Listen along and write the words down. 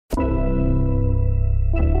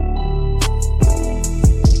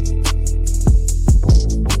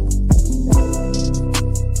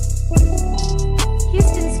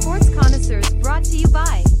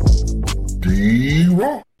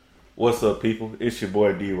What's up, people? It's your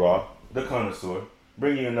boy D-Raw, the Connoisseur,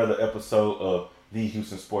 bringing you another episode of the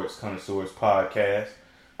Houston Sports Connoisseurs podcast.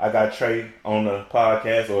 I got Trey on the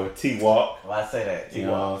podcast, or T-Walk. Why I say that? T-Walk. You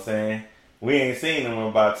know what I'm saying? We ain't seen him in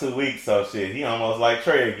about 2 weeks, so shit, he almost like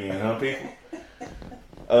Trey again, huh, people?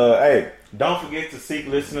 Hey, don't forget to seek,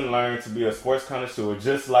 listen, and learn to be a sports connoisseur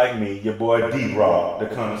just like me, your boy D-Raw, the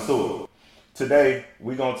Connoisseur. Today,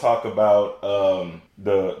 we're going to talk about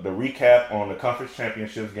the recap on the conference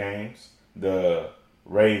championships games, the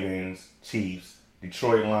Ravens, Chiefs,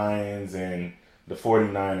 Detroit Lions, and the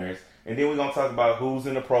 49ers. And then we're going to talk about who's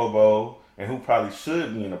in the Pro Bowl and who probably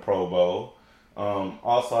should be in the Pro Bowl.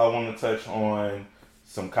 Also, I want to touch on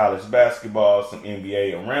some college basketball, some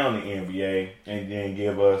NBA around the NBA, and then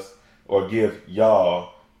give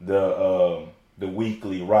y'all the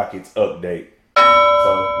weekly Rockets update.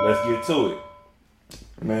 So let's get to it.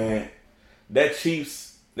 Man, that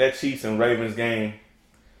Chiefs and Ravens game,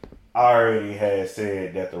 I already had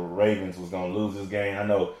said that the Ravens was going to lose this game. I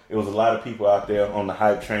know it was a lot of people out there on the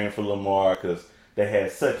hype train for Lamar because they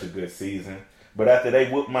had such a good season. But after they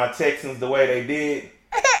whooped my Texans the way they did,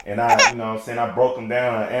 and I broke them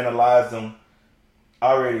down and analyzed them,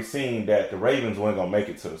 I already seen that the Ravens weren't going to make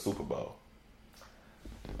it to the Super Bowl.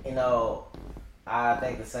 I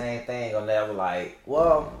think the same thing on that.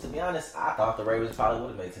 To be honest, I thought the Ravens probably would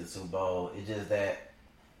have made it to the Super Bowl. It's just that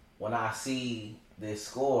when I see this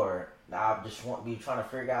score, I just want to be trying to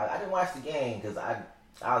figure out. I didn't watch the game because I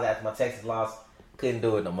was after my Texas loss. Couldn't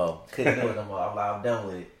do it no more. I'm done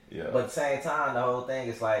with it. Yeah. But at the same time, the whole thing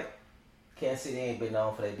is like Kansas City ain't been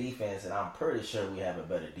known for their defense, and I'm pretty sure we have a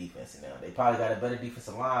better defense than them. They probably got a better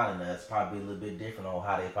defensive line than us. Probably a little bit different on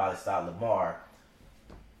how they probably stopped Lamar.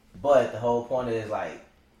 But the whole point is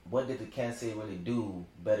what did the Kansas City really do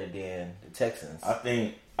better than the Texans? I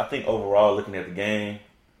think overall, looking at the game,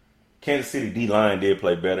 Kansas City D-line did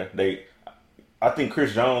play better. I think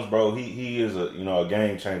Chris Jones, bro, he is a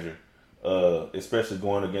game changer, especially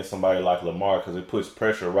going against somebody like Lamar because it puts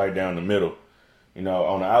pressure right down the middle. On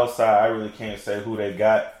the outside, I really can't say who they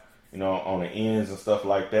got, on the ends and stuff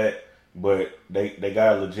like that. But they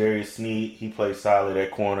got L'Jarius Sneed. He plays solid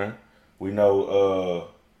at corner. We know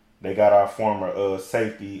they got our former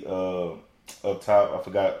safety up top. I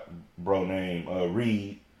forgot bro name,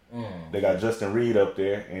 Reed. They got Justin Reed up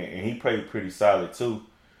there, and he played pretty solid too.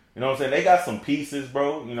 You know what I'm saying? They got some pieces,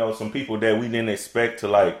 bro. Some people that we didn't expect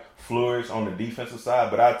to flourish on the defensive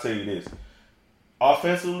side. But I'll tell you this.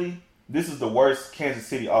 Offensively, this is the worst Kansas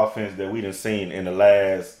City offense that we done seen in the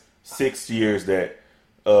last 6 years that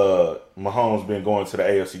Mahomes been going to the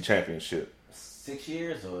AFC Championship. 6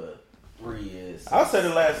 years or 3 years? I'll say the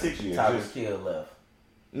last 6 years. Tyreek Hill left.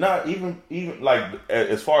 Not even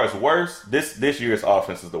as far as worst, this year's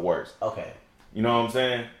offense is the worst. Okay. You know what I'm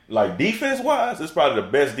saying? Defense-wise, it's probably the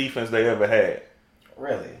best defense they ever had.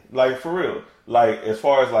 Really? For real. As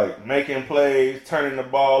far as, making plays, turning the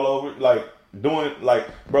ball over, doing,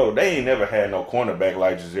 bro, they ain't never had no cornerback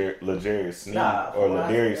like L'Jarius Sneed or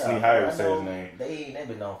L'Jarius Sneed, however you say his name. They ain't never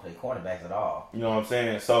been known for their cornerbacks at all. You know what I'm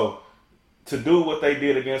saying? So, to do what they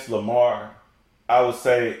did against Lamar, I would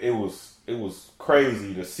say it was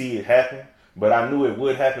crazy to see it happen, but I knew it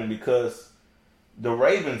would happen because the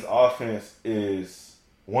Ravens' offense is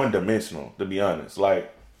one-dimensional, to be honest.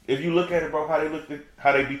 If you look at it, bro, how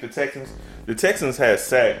they beat the Texans had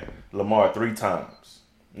sacked Lamar 3 times.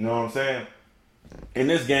 You know what I'm saying? In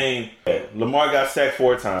this game, Lamar got sacked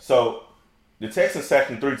 4 times. So, the Texans sacked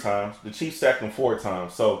him 3 times. The Chiefs sacked him 4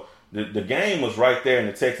 times. So, the game was right there in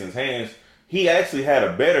the Texans' hands. He actually had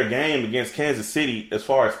a better game against Kansas City as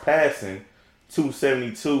far as passing,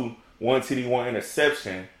 272, 1 TD, 1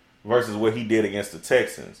 interception, versus what he did against the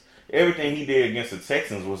Texans. Everything he did against the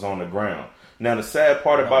Texans was on the ground. Now, the sad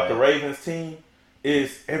part about the Ravens team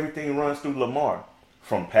is everything runs through Lamar.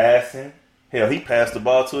 From passing, hell, he passed the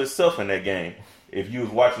ball to himself in that game. If you was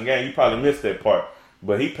watching the game, you probably missed that part.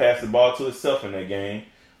 But he passed the ball to himself in that game.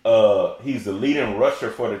 He's the leading rusher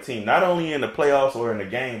for the team, not only in the playoffs or in the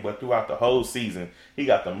game, but throughout the whole season. He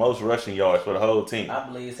got the most rushing yards for the whole team. I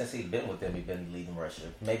believe since he's been with them, he's been the leading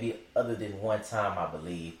rusher. Maybe other than one time, I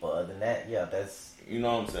believe. But other than that, yeah, that's... You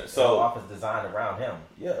know what I'm saying? So, the offense designed around him.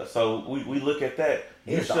 Yeah, so we look at that.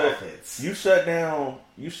 His offense. You shut down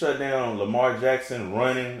Lamar Jackson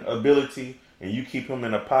running ability, and you keep him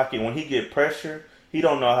in the pocket. When he get pressure, he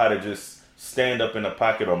don't know how to just stand up in the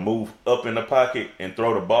pocket or move up in the pocket and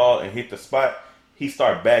throw the ball and hit the spot. He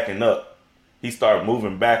start backing up. He start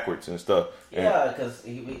moving backwards and stuff. Yeah, because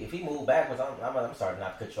if he moved backwards, I'm sorry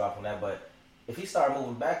not to cut you off on that, but if he start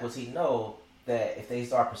moving backwards, he know that if they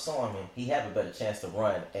start pursuing him, he have a better chance to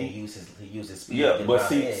run and use his speed. Yeah, but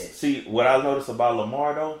see what I noticed about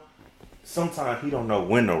Lamar though, sometimes he don't know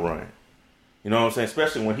when to run. You know what I'm saying?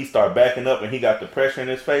 Especially when he start backing up and he got the pressure in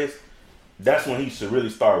his face. That's when he should really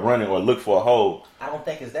start running or look for a hole. I don't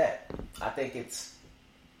think it's that. I think it's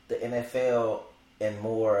the NFL and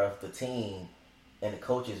more of the team and the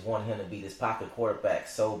coaches want him to be this pocket quarterback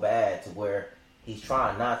so bad to where he's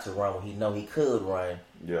trying not to run when he know he could run.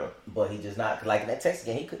 Yeah. But he just not. Like in that Texas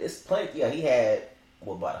game, he could. It's plenty. Yeah, he had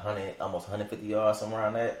about 100, almost 150 yards, somewhere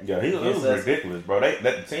around that. Yeah, it was ridiculous, bro.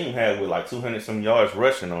 The team had with like 200 some yards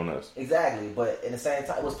rushing on us. Exactly, but in the same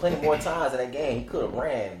time, it was plenty more times in that game he could have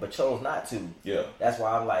ran, but chose not to. Yeah, that's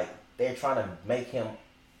why I'm like they're trying to make him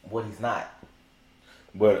what he's not.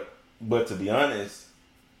 But to be honest,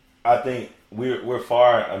 I think we're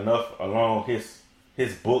far enough along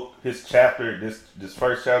his book, his chapter, this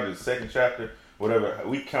first chapter, the second chapter, whatever.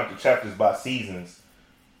 We count the chapters by seasons.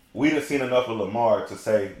 We done seen enough of Lamar to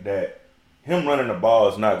say that him running the ball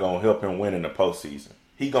is not going to help him win in the postseason.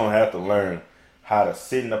 He going to have to learn how to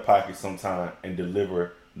sit in the pocket sometime and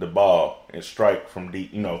deliver the ball and strike from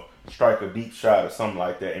deep, strike a deep shot or something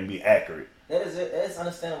like that and be accurate. That is it. It's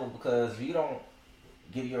understandable because if you don't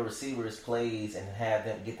give your receivers plays and have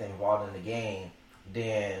them get them involved in the game,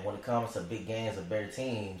 then when it comes to big games of better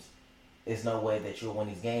teams, there's no way that you'll win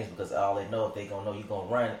these games because all they know if they gonna know you're gonna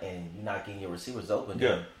run and you're not getting your receivers open.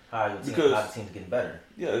 Yeah. How the team's getting better.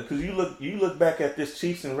 Yeah, because you look back at this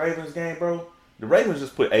Chiefs and Ravens game, bro. The Ravens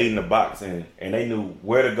just put 8 in the box and they knew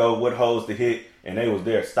where to go, what holes to hit, and they was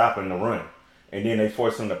there stopping the run. And then they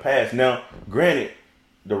forced them to pass. Now, granted,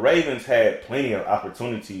 the Ravens had plenty of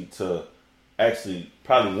opportunity to actually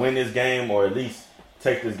probably win this game or at least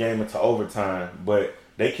take this game into overtime, but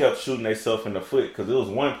they kept shooting themselves in the foot because it was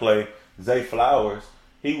one play, Zay Flowers,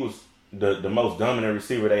 he was the most dominant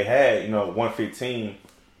receiver they had, 115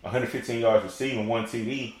 yards receiving, 1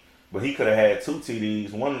 TD, but he could have had 2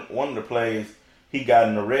 TDs. One of the plays, he got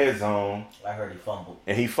in the red zone. I heard he fumbled.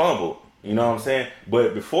 And he fumbled. You know what I'm saying?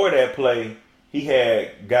 But before that play, he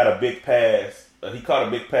had got a big pass. He caught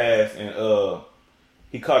a big pass, and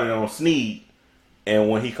he caught it on Snead. And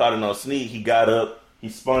when he caught it on Snead, he got up, he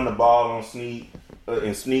spun the ball on Snead,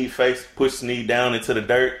 in Snead's face, pushed Snead down into the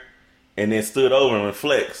dirt, and then stood over and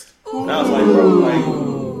flexed. And I was like,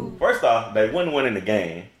 bro, first off, they wouldn't win in the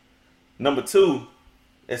game. Number 2,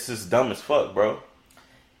 it's just dumb as fuck, bro.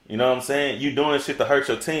 You know what I'm saying? You doing shit to hurt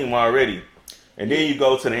your team already. And then you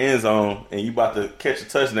go to the end zone and you about to catch a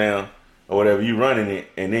touchdown or whatever, you running it,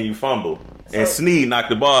 and then you fumble. And Snead knocked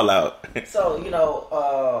the ball out. So,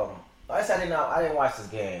 like I said, I didn't watch this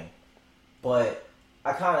game, but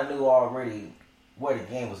I kind of knew already where the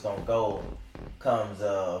game was going to go comes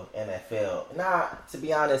NFL. Now, to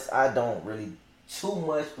be honest, I don't really too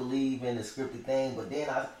much believe in the scripted thing, but then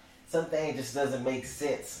some things just doesn't make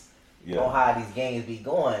sense on how these games be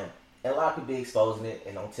going. And a lot of people be exposing it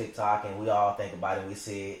and on TikTok, and we all think about it, we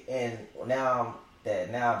see it. And now the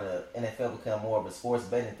NFL become more of a sports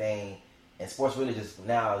betting thing, and sports really just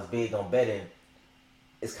now is big on betting,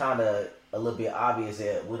 it's kind of a little bit obvious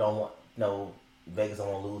that we don't want, Vegas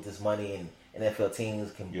don't want to lose this money, and NFL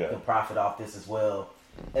teams can profit off this as well.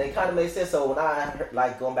 And it kind of made sense. So when I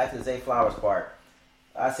heard, going back to the Zay Flowers part,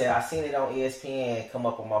 I said I seen it on ESPN come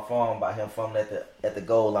up on my phone about him fumbling at the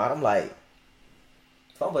goal line. I'm like,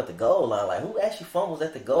 fumble at the goal line? Like, who actually fumbles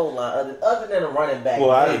at the goal line other than a running back?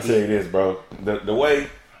 Well, I can tell you this, bro. The way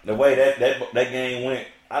that game went,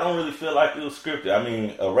 I don't really feel like it was scripted. I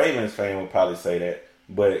mean, a Ravens fan would probably say that,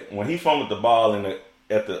 but when he fumbled the ball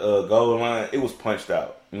at the goal line, it was punched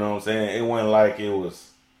out. You know what I'm saying? It wasn't like it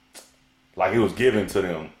was given to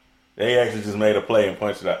them. They actually just made a play and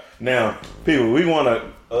punched it out. Now, people, we want to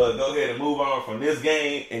go ahead and move on from this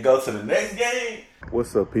game and go to the next game.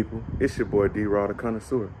 What's up, people? It's your boy D-Raw, the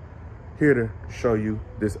Connoisseur, here to show you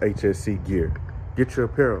this HSC gear. Get your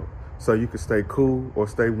apparel so you can stay cool or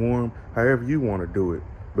stay warm, however you want to do it.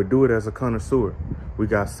 But do it as a connoisseur. We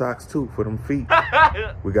got socks, too, for them feet.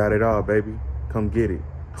 We got it all, baby. Come get it.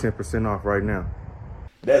 10% off right now.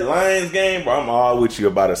 That Lions game, bro, I'm all with you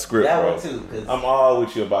about a script, that bro. One too, cause I'm all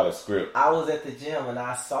with you about a script. I was at the gym and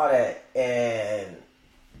I saw that, and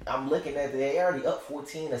I'm looking at it. They already up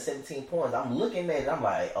 14 or 17 points. I'm looking at it. I'm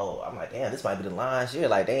like, damn, this might be the Lions year.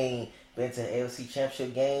 Like, they ain't been to an AFC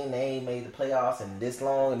Championship game. They ain't made the playoffs in this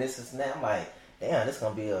long and this and that. I'm like, damn, this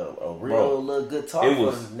gonna be a real little good talk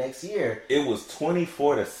for the next year. It was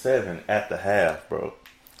 24-7 at the half, bro.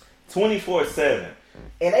 24-7.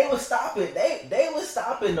 And they was stopping. They was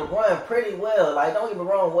stopping the run pretty well. Like, don't get me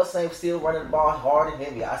wrong, what's name still running the ball hard and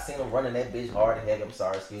heavy. I seen him running that bitch hard and heavy. I'm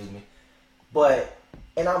sorry, excuse me. But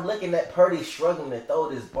and I'm looking at Purdy struggling to throw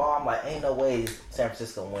this ball. I'm like, ain't no way San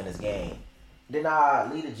Francisco win this game. Then I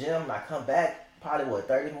leave the gym and I come back. probably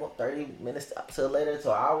 30 minutes to later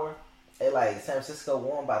to an hour. They like San Francisco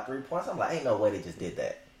won by 3 points. I'm like, ain't no way they just did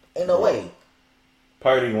that. Ain't no way.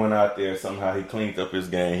 Purdy went out there somehow. He cleaned up his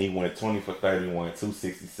game. He went 20 for 31,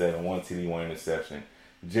 267, 1 TD, 1 interception.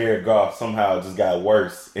 Jared Goff somehow just got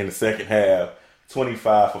worse in the second half.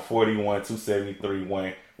 25 for 41, 273,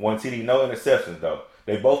 1 TD. No interceptions though.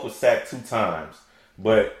 They both were sacked 2 times.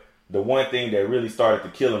 But the one thing that really started to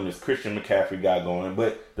kill him is Christian McCaffrey got going.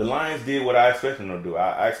 But the Lions did what I expected them to do.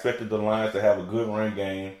 I expected the Lions to have a good run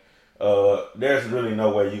game. There's really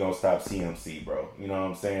no way you're going to stop CMC, bro. You know what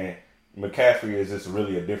I'm saying? McCaffrey is just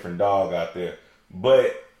really a different dog out there.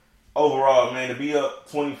 But overall, man, to be up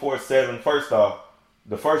 24-7, first off,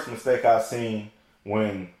 the first mistake I seen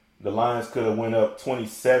when the Lions could have went up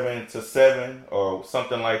 27-7 or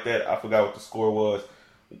something like that. I forgot what the score was.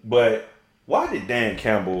 But why did Dan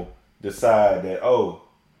Campbell decide that,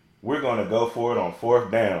 we're going to go for it on 4th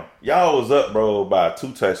down? Y'all was up, bro, by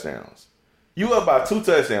 2 touchdowns. You up by 2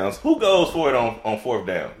 touchdowns. Who goes for it on 4th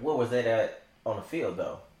down? What was that at on the field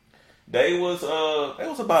though? They was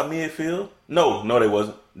about midfield. No, they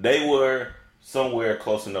wasn't. They were somewhere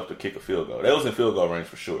close enough to kick a field goal. They was in field goal range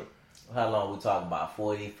for sure. How long we talking about?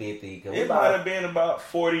 40, 50? It might have been about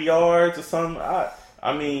 40 yards or something. I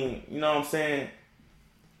mean, you know what I'm saying?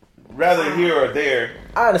 Rather here or there.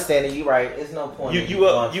 I understand it. You're right. There's no point. You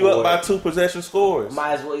up by 2 possession scores.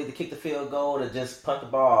 Might as well either kick the field goal or just punt the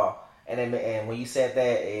ball. And when you said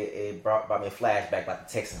that, it brought me a flashback about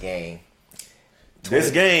the Texas game.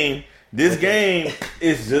 This game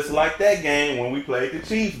is just like that game when we played the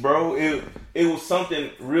Chiefs, bro. It was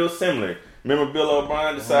something real similar. Remember Bill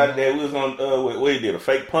O'Brien decided that we was on what he did, a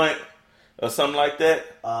fake punt or something like that?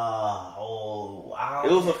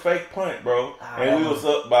 It was a fake punt, bro. And we was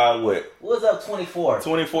up by what? We was up 24.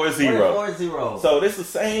 24-0. 24-0. So this is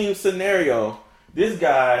the same scenario. This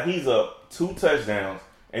guy, he's up 2 touchdowns.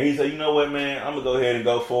 And he said, you know what, man? I'm going to go ahead and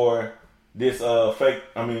go for this for it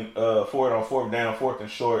on 4th down, 4th and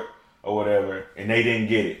short or whatever. And they didn't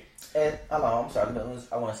get it. And, hold on, I'm sorry.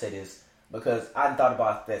 I want to say this because I thought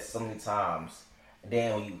about that so many times. And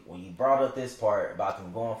then when you brought up this part about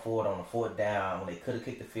them going forward on the 4th down, when they could have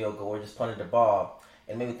kicked the field goal or just punted the ball,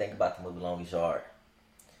 it made me think about the movie Longest Yard.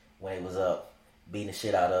 When they was up, beating the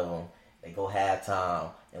shit out of them. They go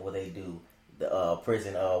halftime, and what they do, the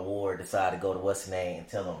prison ward decide to go to what's his name and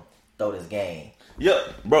tell them throw this game. Yeah,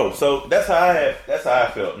 bro. So that's how I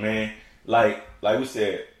felt, man. Like we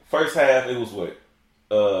said, first half it was what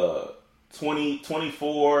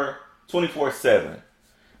 24-7.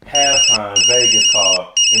 Halftime, Vegas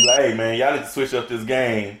called and be like, hey man, y'all need to switch up this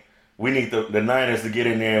game. We need the Niners to get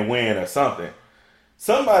in there and win or something.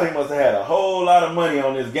 Somebody must have had a whole lot of money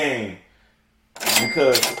on this game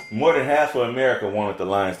because more than half of America wanted the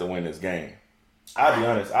Lions to win this game. I'll be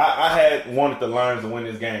honest. I had wanted the Lions to win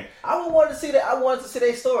this game. I wanted to see that. I wanted to see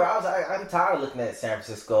their story. I'm tired of looking at San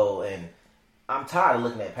Francisco, and I'm tired of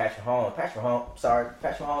looking at Patrick Mahomes. Patrick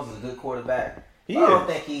Mahomes is a good quarterback. I don't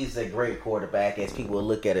think he's a great quarterback as people will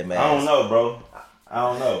look at him as. I don't know, bro. I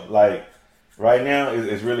don't know. Like, right now,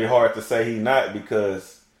 it's really hard to say he's not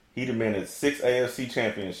because he'd have been at 6 AFC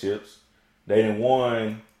championships. They done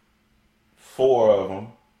won 4 of them.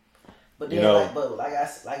 But then,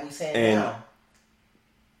 like we saying now,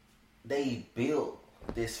 they built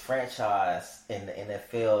this franchise in the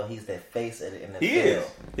NFL. He's the face of the NFL.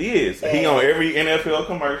 He is. He on every NFL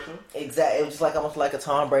commercial. Exactly. It was just almost like a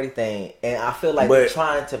Tom Brady thing. And I feel like they're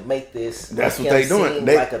trying to make this. That's what they're doing.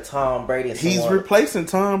 Like a Tom Brady. He's replacing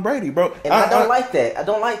Tom Brady, bro. And I don't like that. I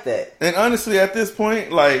don't like that. And honestly, at this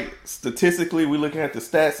point, like statistically, we looking at the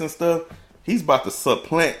stats and stuff. He's about to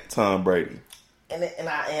supplant Tom Brady. And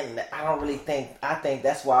I don't really think. I think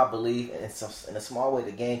that's why I believe in a small way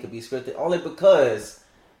the game could be scripted. Only because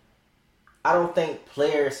I don't think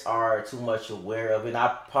players are too much aware of it.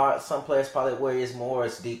 Some players probably aware it's more.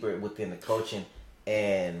 It's deeper within the coaching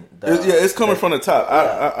and it's coming from the top.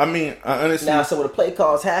 Yeah. I mean, I honestly now. So when the play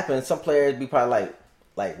calls happen, some players be probably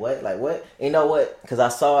like what? And you know what? Because I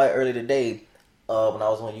saw it earlier today. When I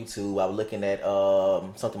was on YouTube, I was looking at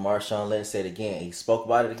something Marshawn Lynch said again. He spoke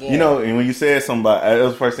about it again. You know, and when you said something about that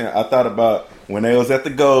was the first thing I thought about when they was at the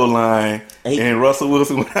goal line and Russell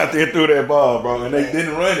Wilson went out there and threw that ball, bro, and they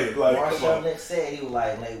didn't run it. Like Marshawn Lynch said, he was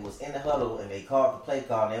like, when they was in the huddle and they called the play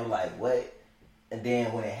call, and they were like, what? And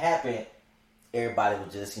then when it happened, everybody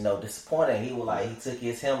was just, disappointed. He was like, he took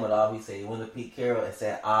his helmet off. He said he went to Pete Carroll and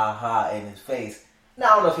said, aha, in his face. Now, I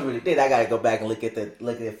don't know if he really did. I got to go back and look at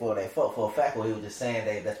it for a fact. Or he was just saying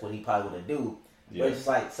that that's what he probably would have do. Yeah. But it's just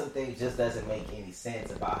like some things just doesn't make any sense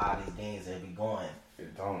about how these games are be going.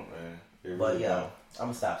 It don't, man. But I'm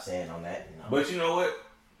gonna stop saying on that. But you know what?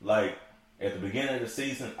 Like, at the beginning of the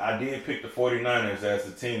season, I did pick the 49ers as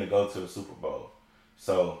the team to go to the Super Bowl.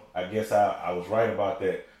 So I guess I was right about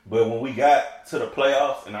that. But when we got to the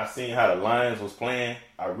playoffs and I seen how the Lions was playing,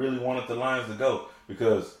 I really wanted the Lions to go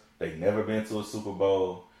because they never been to a Super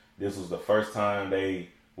Bowl. This was the first time they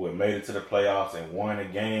would made it to the playoffs and won a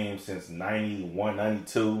game since 91,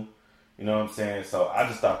 92. You know what I'm saying? So I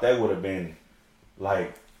just thought that would have been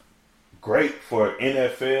like great for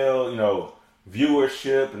NFL,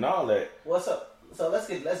 viewership and all that. What's up? So let's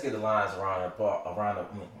get the Lions let's get the Lions a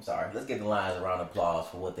round of applause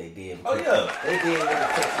for what they did. Oh yeah, they did what the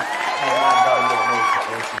Texans had not done the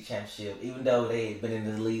AFC Championship, even though they've been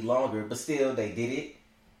in the league longer, but still they did it.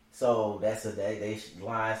 So that's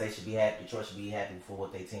Lions. They should be happy. Detroit should be happy for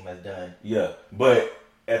what their team has done. Yeah, but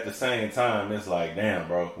at the same time, it's like, damn,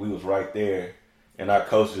 bro, we was right there, and our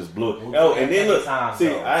coach just blew it. Oh, and then look, I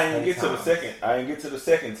didn't get to the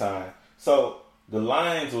second time. So the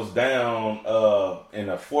Lions was down in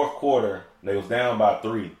the fourth quarter. They was down by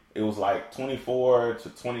 3. It was like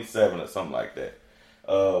 24-27 or something like that.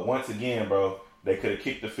 Once again, bro, they could have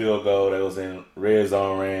kicked the field goal. They was in red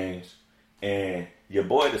zone range, and your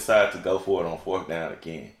boy decided to go for it on 4th down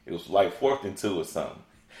again. It was like 4th and 2 or something.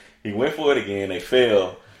 He went for it again. They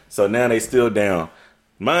failed. So now they still down.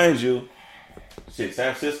 Mind you, San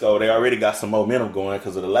Francisco, they already got some momentum going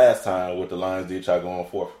because of the last time what the Lions did try going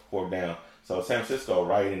 4th down. So San Francisco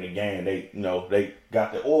right in the game. They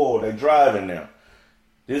got the oil. They driving now.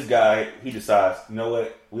 This guy, he decides, you know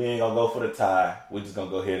what? We ain't going to go for the tie. We're just going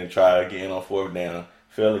to go ahead and try again on 4th down.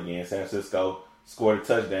 Fell again. San Francisco scored a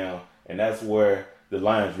touchdown. And that's where the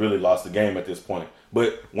Lions really lost the game at this point.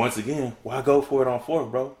 But once again, why go for it on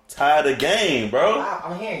 4th, bro? Tie the game, bro.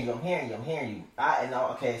 I'm hearing you.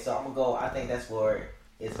 Okay, so I'm going to go. I think that's where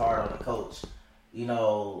it's hard on the coach.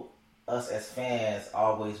 Us as fans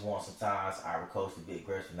always want sometimes our coach to be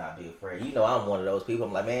aggressive, not be afraid. I'm one of those people.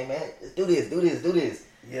 I'm like, man, do this.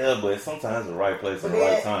 Yeah, but sometimes the right place at the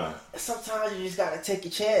right time. Sometimes you just got to take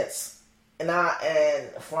your chance. And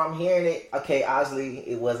from hearing it, okay, obviously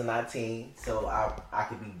it wasn't our team, so I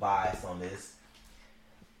could be biased on this.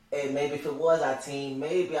 And maybe if it was our team,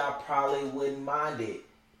 maybe I probably wouldn't mind it.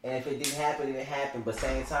 And if it didn't happen, it didn't happen. But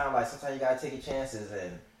same time, like sometimes you gotta take your chances.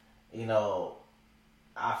 And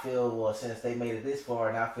I feel since they made it this far,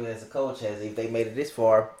 and I feel as a coach, if they made it this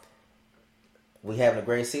far, we having a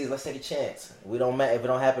great season. Let's take a chance. We don't matter if it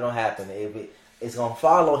don't happen, don't happen. If it's gonna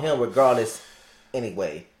follow him regardless.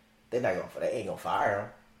 Anyway, they ain't gonna fire him.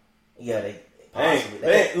 Yeah, they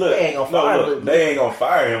ain't gonna fire him. They ain't gonna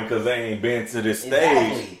fire him because they ain't been to this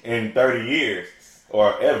stage in 30 years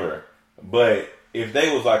or ever. But if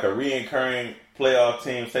they was like a reoccurring playoff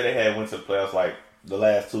team, say they had went to the playoffs like the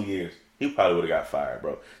last 2 years, he probably would have got fired,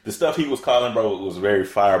 bro. The stuff he was calling, bro, was very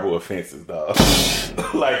fireable offenses, dog.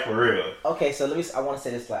 Like, for real. Okay, so I want to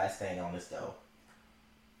say this last thing on this, though.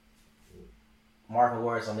 Marking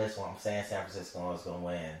words on this one, I'm saying San Francisco is going to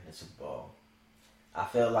win the Super Bowl. I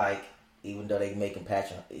feel like, even though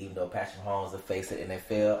Patrick Mahomes the face of the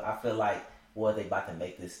NFL, I feel like, they about to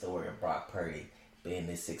make this story of Brock Purdy being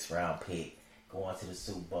this 6th-round pick, going to the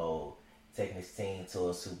Super Bowl, taking his team to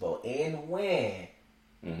a Super Bowl, and win.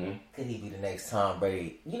 Mm-hmm. Could he be the next Tom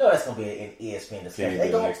Brady? That's gonna be an ESPN discussion.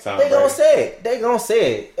 They gonna say it. They gonna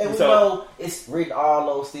say it, and we know it's written all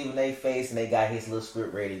over Stephen A. face, and they got his little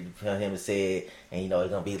script ready for him to say it, and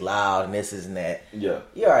it's gonna be loud and this and that. Yeah,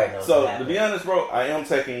 you already know. So to be honest, bro, I am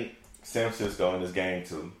taking San Francisco in this game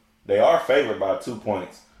too. They are favored by 2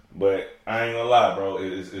 points, but I ain't gonna lie, bro.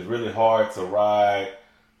 It's really hard to ride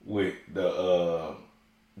with the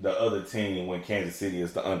other team when Kansas City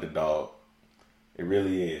is the underdog. It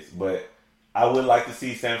really is. But I would like to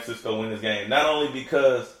see San Francisco win this game. Not only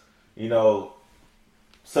because,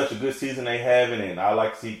 such a good season they having, and I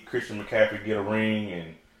like to see Christian McCaffrey get a ring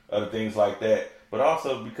and other things like that, but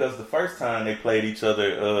also because the first time they played each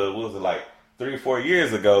other, 3 or 4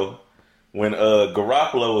 years ago, when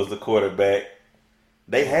Garoppolo was the quarterback,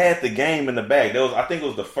 they had the game in the bag. I think it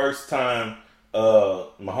was the first time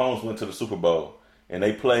Mahomes went to the Super Bowl, and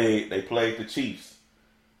they played the Chiefs,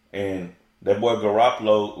 and that boy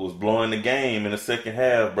Garoppolo was blowing the game in the second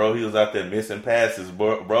half, bro. He was out there missing passes,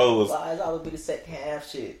 bro. Why it's always be the second half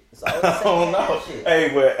shit? It's always the second half shit.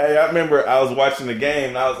 Hey, I remember I was watching the game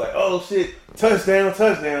and I was like, oh shit,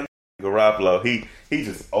 touchdown. Garoppolo, he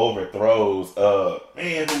just overthrows.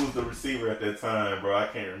 Man, who was the receiver at that time, bro? I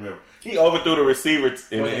can't remember. He overthrew the receiver.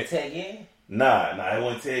 Was it Ted Ginn? Nah, it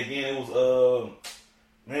wasn't Ted Ginn. It was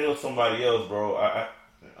it was somebody else, bro.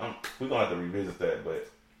 We're gonna have to revisit that, but.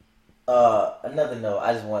 Another note.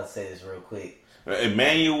 I just want to say this real quick.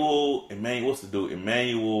 Emmanuel, what's the dude?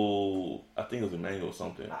 Emmanuel, I think it was Emmanuel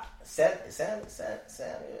something. Sanderson.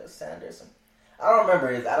 I don't remember.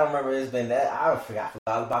 I don't remember. It's been that. I forgot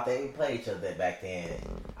all about they played each other back then.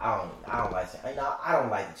 I don't like. I don't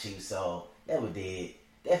like the Chiefs, so never did.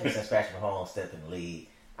 Definitely since Patrick Mahomes stepped in the league.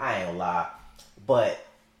 I ain't gonna lie, but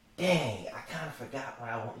dang, I kind of forgot what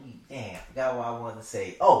I want. Damn, I forgot what I wanted to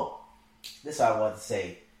say. Oh, this is what I wanted to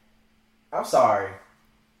say. I'm sorry,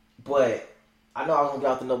 but I know I was gonna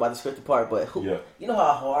get off the note about the scripted part, but you know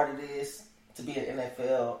how hard it is to be in the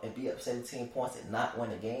NFL and be up 17 points and not win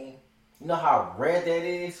a game? You know how rare that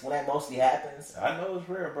is when that mostly happens? I know it's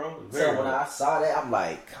rare, bro. It's so very when rare. I saw that, I'm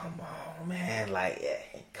like, come on, man. Like,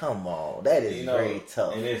 come on. That is very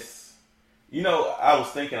tough. And it's, I was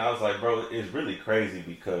thinking, I was like, bro, it's really crazy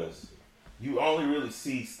because you only really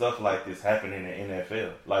see stuff like this happen in the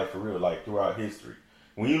NFL. Like, for real, like, throughout history.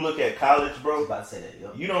 When you look at college, bro, I was about to say that,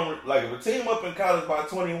 yep. You don't, like, if a team up in college by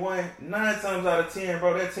 21, 9 times out of 10,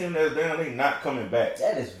 bro, that team that's down, they not coming back.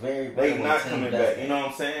 That is very They not coming back, you know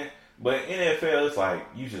what I'm saying? But NFL, it's like,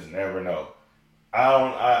 you just never know.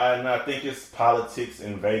 I think it's politics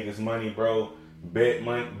and Vegas money, bro.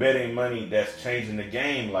 Betting money that's changing the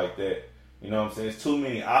game like that. You know what I'm saying? There's too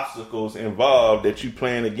many obstacles involved that you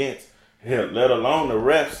playing against. Hell, let alone the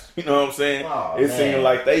refs. You know what I'm saying? It seems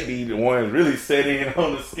like they be the ones really setting in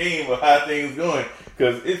on the scheme of how things going.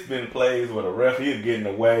 Because it's been plays where the ref, he's getting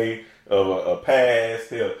away of a pass.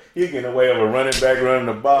 Hell, he's getting away of a running back running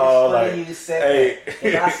the ball. It's funny like, you said that.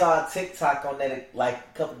 And I saw a TikTok on that like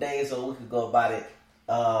a couple days or a week ago about it.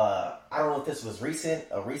 I don't know if this was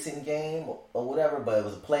a recent game or whatever, but it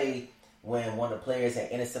was a play when one of the players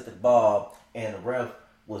had intercepted the ball and the ref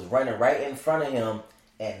was running right in front of him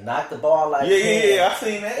and knocked the ball like I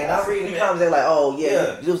seen that. And I read the comments, they're like, oh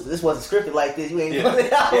yeah. This wasn't scripted like this. You ain't doing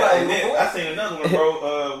it. And then I seen another one,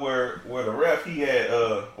 bro, where the ref, he had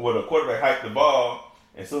where the quarterback hiked the ball,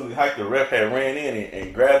 and as soon as he hiked, the ref had ran in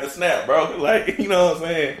and grabbed the snap, bro. Like, you know what I'm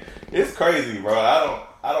saying? It's crazy, bro.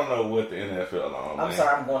 I don't know what the NFL on. I'm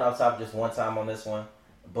sorry, I'm going off top just one time on this one,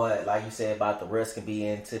 but like you said about the risk can be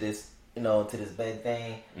into this, into this bed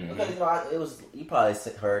thing. Mm-hmm. Because it was, you probably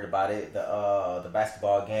heard about it, the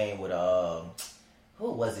basketball game with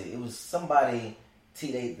who was it? It was somebody.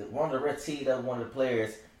 One of the refs teed up one of the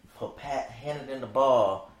players for handed in the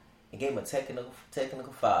ball and gave him a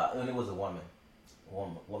technical foul, and it was a woman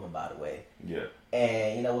by the way. Yeah.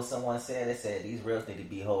 And you know what someone said? They said these refs need to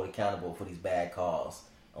be held accountable for these bad calls.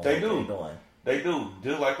 They do. They do.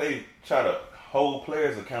 Just like they try to hold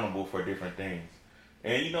players accountable for different things.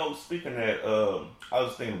 And speaking of that, I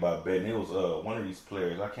was thinking about betting. It was one of these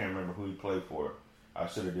players. I can't remember who he played for. I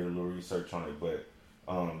should have did a little research on it, but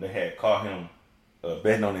they had caught him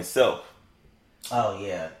betting on himself. Oh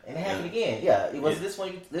yeah, and it happened again. Yeah, it was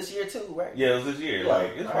this year too, right? Yeah, it was this year. Yeah.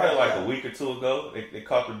 Like it's probably a week or two ago. They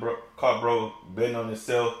caught bro betting on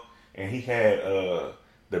himself, and he had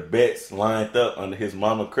the bets lined up under his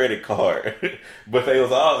mama credit card, but they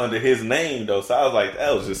was all under his name though. So I was like,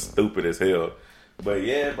 that was just stupid as hell. But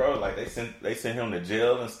yeah, bro, like they sent him to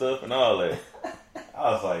jail and stuff and all that.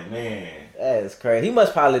 I was like, man, that is crazy. He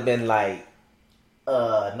must probably been like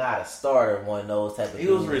not a starter, one of those type of. He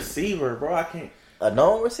was receiver, bro. I can't. A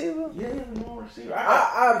known receiver? Yeah, a known receiver.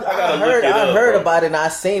 I heard about it and I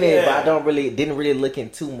seen it, but I didn't really look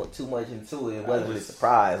in too much into it. It wasn't really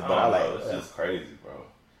surprised, but I like. It's just crazy, bro.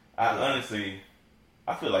 Honestly,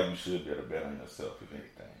 I feel like you should be able to bet on yourself, if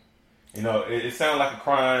anything. It sounds like a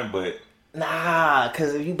crime, but. Nah,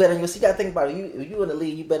 because if you bet on yourself, you gotta think about it. If you in the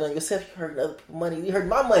league, you bet on yourself. You hurt other people's money. You hurt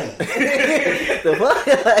my money. The fuck,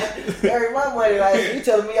 like, you hurt my money. Like you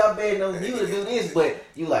telling me I'm betting on you to do this, but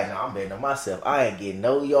you like, nah, I'm betting on myself. I ain't getting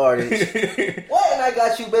no yardage. What? And I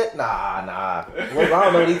got you bet? Nah. Well, I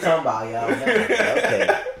don't know what he's talking about, y'all.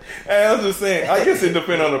 Okay. Hey, I was just saying. I guess it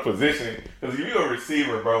depends on the position. Because if you're a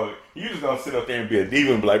receiver, bro, you just gonna sit up there and be a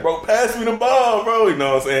diva and be like, bro, pass me the ball, bro. You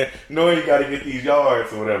know what I'm saying? Knowing you got to get these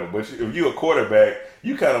yards or whatever. But if you're a quarterback,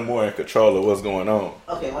 you kind of more in control of what's going on.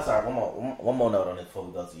 Okay, I'm sorry. One more note on this before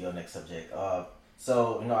we go to your next subject.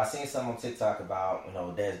 So I seen something on TikTok about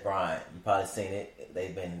Dez Bryant. You probably seen it.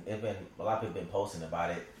 A lot of people been posting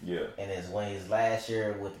about it. Yeah. And it's when his last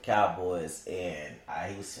year with the Cowboys, and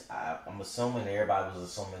I'm assuming everybody was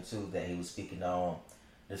assuming too that he was speaking on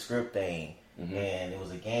the script thing. Mm-hmm. And it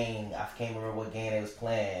was a game. I can't remember what game they was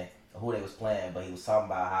playing or who they was playing, but he was talking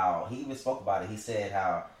about how he even spoke about it. He said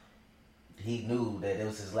how he knew that it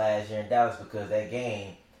was his last year in Dallas because that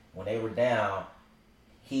game when they were down,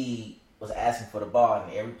 he was asking for the ball,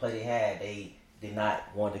 and every play they had, they did not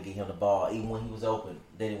want to give him the ball. Even when he was open,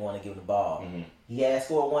 they didn't want to give him the ball. Mm-hmm. He had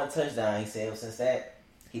scored one touchdown. He said ever since that,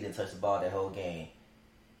 he didn't touch the ball that whole game.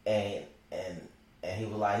 And he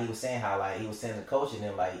was saying how like he was saying to the coach and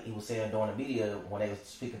them, like he was saying during the media when they was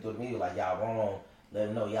speaking through the media, like y'all wrong. Let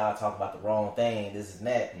them know y'all talking about the wrong thing. This and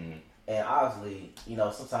that. Mm-hmm. And obviously,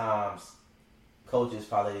 sometimes coaches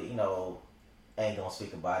probably ain't gonna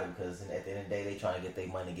speak about it because at the end of the day they trying to get their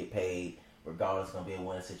money, get paid, regardless. It's gonna be a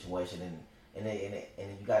winning situation, and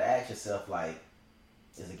you gotta ask yourself, like,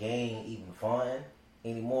 is the game even fun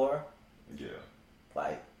anymore? Yeah.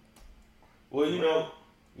 Like, well,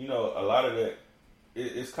 a lot of that,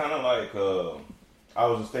 it's kind of like I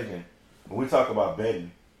was just thinking when we talk about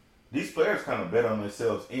betting, these players kind of bet on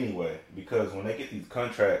themselves anyway because when they get these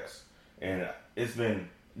contracts, and this been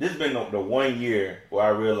the 1 year where I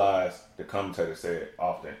realized the commentator said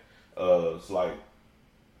often, it's like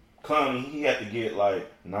Clowney, he had to get like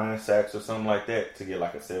 9 sacks or something like that to get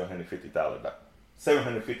like a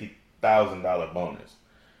 $750,000 bonus.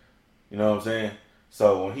 You know what I'm saying?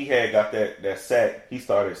 So when he had got that sack, he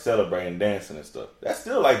started celebrating, dancing and stuff. That's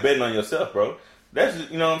still like betting on yourself, bro. That's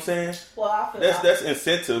just, you know what I'm saying? Well, I feel that's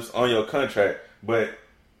incentives on your contract, but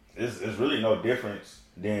it's really no difference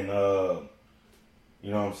than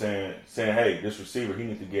you know what I'm saying? Saying, hey, this receiver, he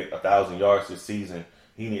needs to get 1,000 yards this season.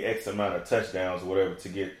 He need X amount of touchdowns or whatever to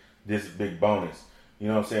get this big bonus. You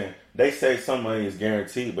know what I'm saying? They say some money is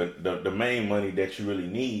guaranteed, but the main money that you really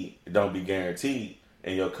need don't be guaranteed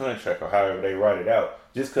in your contract or however they write it out.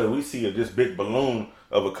 Just because we see this big balloon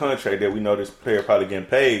of a contract that we know this player probably getting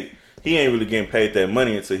paid, he ain't really getting paid that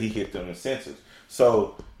money until he hit them incentives.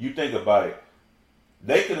 So you think about it.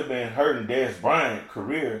 They could have been hurting Dez Bryant's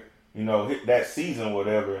career, hit that season or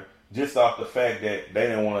whatever, just off the fact that they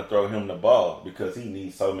didn't want to throw him the ball because he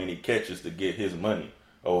needs so many catches to get his money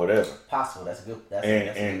or whatever. Possible. That's a good.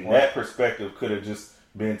 And that perspective could have just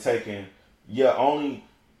been taken. Yeah, only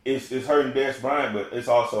it's hurting Dez Bryant, but it's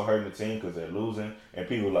also hurting the team because they're losing. And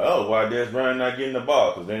people are like, oh, why Dez Bryant not getting the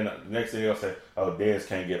ball? Because then the next thing they'll say, oh, Dez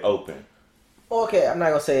can't get open. Okay, I'm not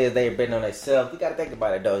gonna say they're betting on themselves. You gotta think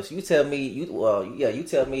about it though. So you tell me, you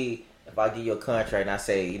tell me if I give you a contract and I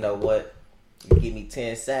say, you know what, you give me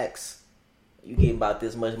 10 sacks, you get about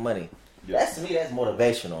this much money. Yeah. That's to me, that's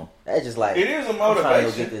motivational. That's just like it is a motivation. I'm trying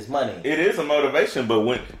to go get this money. It is a motivation, but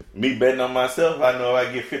when me betting on myself, I know I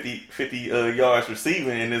get 50 yards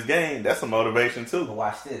receiving in this game. That's a motivation too. But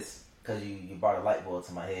watch this, because you brought a light bulb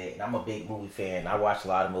to my head, and I'm a big movie fan. I watch a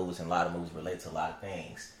lot of movies, and a lot of movies relate to a lot of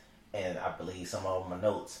things. And I believe some of my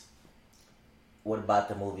notes. What about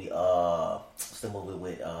the movie? What's the movie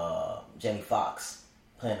with Jamie Foxx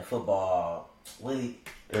playing the football? Willie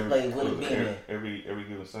Beeman. Every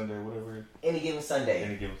given Sunday, or whatever. Any given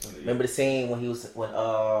Sunday. Yeah. Remember the scene when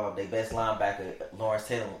their best linebacker Lawrence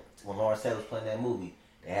Taylor was playing that movie?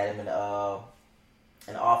 They had him in the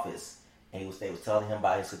office. And they was telling him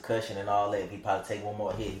about his concussion and all that. If he probably take one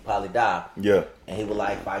more hit, he probably die. Yeah. And he was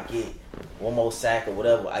like, if I get one more sack or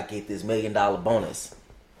whatever, I get this $1 million bonus.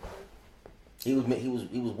 He was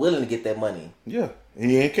willing to get that money. Yeah. He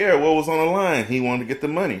didn't care what was on the line. He wanted to get the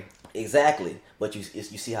money. Exactly. But you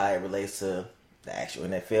see how it relates to the actual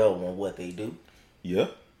NFL and what they do. Yeah.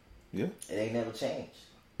 Yeah. It ain't never changed.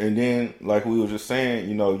 And then, like we were just saying,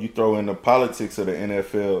 you throw in the politics of the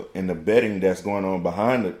NFL and the betting that's going on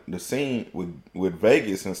behind the scene with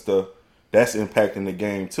Vegas and stuff, that's impacting the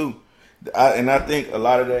game too. I think a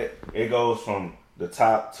lot of that, it goes from the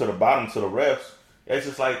top to the bottom to the refs. It's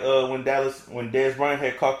just like when Dez Bryant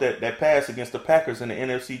had caught that pass against the Packers in the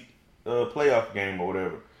NFC playoff game or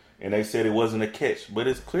whatever, and they said it wasn't a catch, but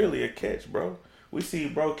it's clearly a catch, bro. We see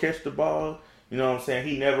bro catch the ball. You know what I'm saying?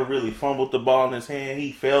 He never really fumbled the ball in his hand.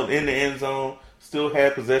 He fell in the end zone, still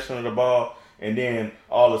had possession of the ball, and then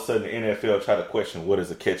all of a sudden the NFL try to question what is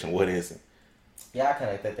a catch and what isn't. Yeah, I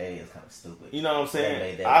kind of think that is kind of stupid. You know what I'm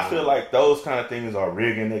saying? I feel like those kind of things are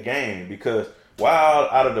rigging the game because while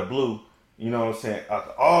out of the blue, you know what I'm saying,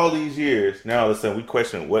 after all these years, now all of a sudden we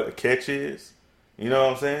question what a catch is. You know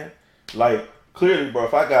what I'm saying? Like, clearly, bro,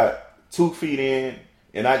 if I got 2 feet in,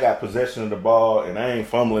 and I got possession of the ball, and I ain't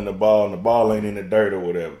fumbling the ball, and the ball ain't in the dirt or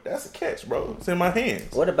whatever. That's a catch, bro. It's in my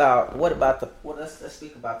hands. Let's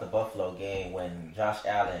speak about the Buffalo game when Josh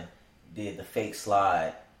Allen did the fake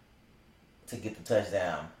slide to get the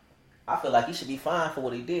touchdown. I feel like he should be fined for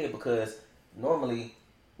what he did because normally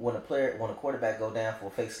when a quarterback go down for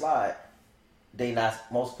a fake slide,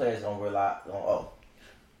 most players don't realize,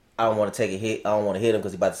 I don't want to take a hit. I don't want to hit him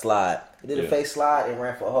because he's about to slide. He did a fake slide and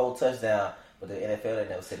ran for a whole touchdown. But the NFL, they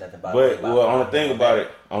never said nothing about it. But on the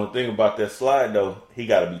thing about that slide though, he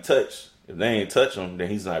got to be touched. If they ain't touch him,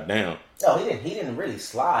 then he's not down. No, he didn't. He didn't really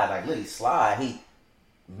slide, like literally slide. He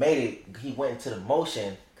made it. He went into the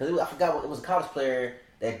motion because I forgot what it was. A college player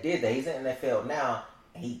that did that. He's in the NFL now.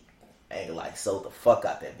 And he ain't like sold the fuck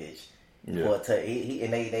out that bitch. Yeah. But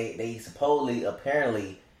and they supposedly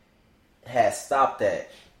apparently had stopped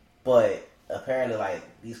that, but apparently like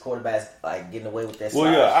these quarterbacks like getting away with that.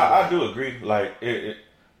 Well, yeah, I do agree. Like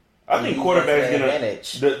I think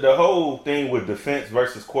quarterbacks get the whole thing with defense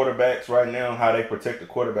versus quarterbacks right now. How they protect the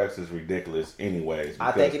quarterbacks is ridiculous, anyways.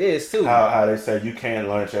 I think it is too. How they say you can't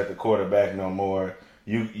lunge at the quarterback no more.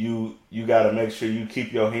 You got to make sure you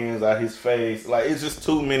keep your hands out his face. Like it's just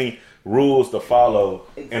too many rules to follow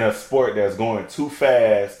in a sport that's going too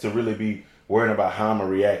fast to really be worrying about how I'm gonna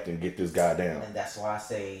react and get this guy down. And that's why I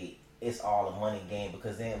say it's all a money game,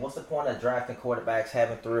 because then what's the point of drafting quarterbacks,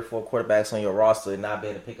 having 3 or 4 quarterbacks on your roster and not be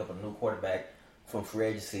able to pick up a new quarterback from free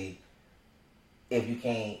agency if you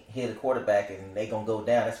can't hit a quarterback and they gonna go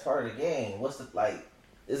down? That's part of the game.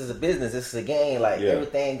 This is a business, this is a game,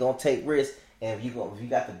 everything gonna take risks, and if you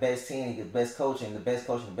got the best team, you get the best coach, and the best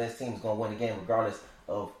team is gonna win the game regardless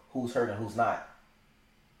of who's hurt and who's not.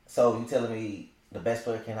 So you telling me the best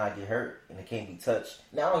player cannot get hurt and it can't be touched?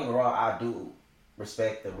 Now, don't get me wrong, I do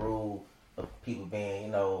respect the rule of people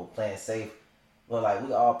being, playing safe. But like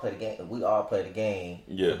we all play the game. We all play the game.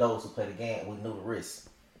 Yeah. For those who play the game, we knew the risk.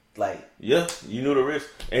 Yeah, you knew the risk.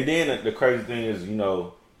 And then the crazy thing is,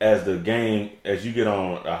 as you get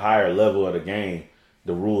on a higher level of the game,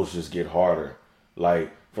 the rules just get harder.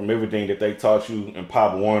 Like from everything that they taught you in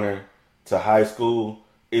Pop Warner to high school,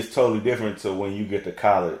 it's totally different to when you get to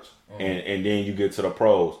college and then you get to the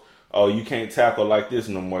pros. Oh, you can't tackle like this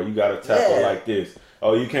no more. You got to tackle like this.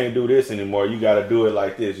 Oh, you can't do this anymore. You got to do it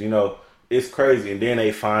like this. It's crazy. And then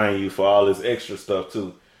they fine you for all this extra stuff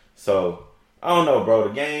too. So I don't know, bro.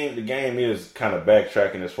 The game is kind of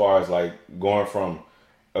backtracking as far as like going from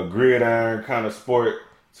a gridiron kind of sport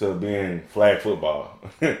to being flag football.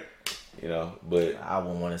 But I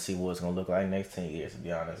wouldn't want to see what it's gonna look like next 10 years. To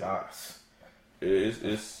be honest,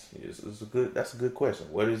 that's a good question.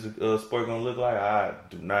 What is the sport gonna look like? I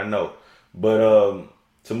do not know. But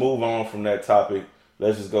to move on from that topic,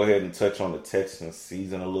 let's just go ahead and touch on the Texans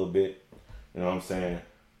season a little bit. You know what I'm saying?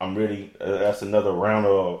 I'm really that's another round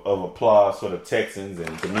of applause for the Texans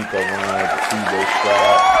and D'Amico Ryans and C.J.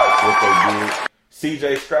 Stroud. What they did.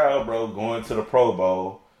 C.J. Stroud, bro, going to the Pro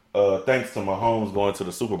Bowl. Thanks to Mahomes going to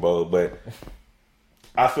the Super Bowl, but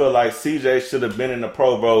I feel like CJ should have been in the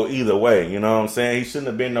Pro Bowl either way. You know what I'm saying? He shouldn't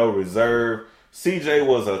have been no reserve. CJ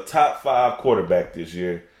was a top 5 quarterback this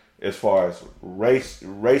year as far as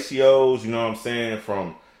ratios. You know what I'm saying?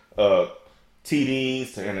 From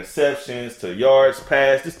TDs to interceptions to yards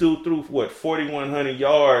passed. This dude threw 4,100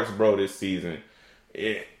 yards, bro, this season,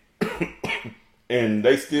 and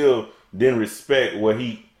they still didn't respect what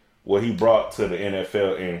he brought to the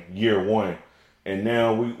NFL in year 1. And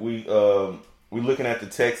now we looking at the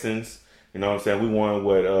Texans. You know what I'm saying? We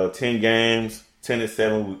won 10 games,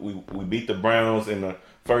 10-7. We beat the Browns in the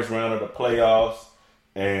first round of the playoffs,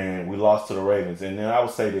 and we lost to the Ravens. And then I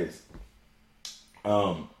would say this: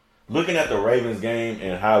 looking at the Ravens game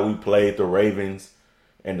and how we played the Ravens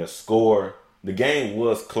and the score, the game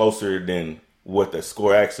was closer than what the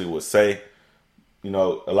score actually would say. A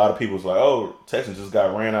lot of people was like, "Oh, Texans just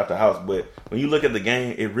got ran out the house," but when you look at the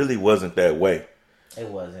game, it really wasn't that way. It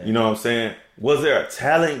wasn't. You know what I'm saying? Was there a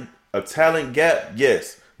talent gap?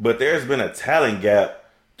 Yes, but there's been a talent gap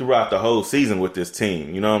throughout the whole season with this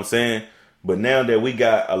team. You know what I'm saying? But now that we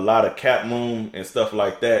got a lot of cap room and stuff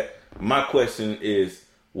like that, my question is,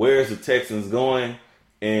 where's the Texans going?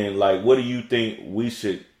 And what do you think we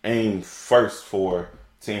should aim first for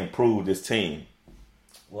to improve this team?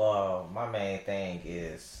 Well, my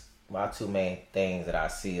two main things that I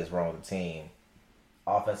see is wrong with the team: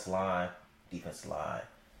 offensive line, defensive line.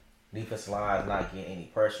 Defensive line is not getting any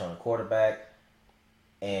pressure on the quarterback,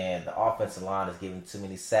 and the offensive line is giving too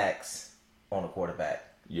many sacks on the quarterback.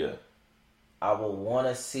 Yeah. I will want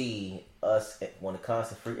to see us, when it comes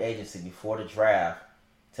to free agency before the draft,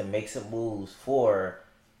 to make some moves for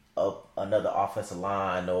another offensive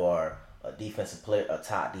line or a defensive player, a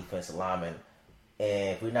top defensive lineman. And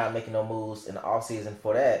if we're not making no moves in the offseason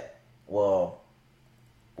for that, well,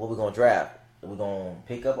 what we going to draft? We're going to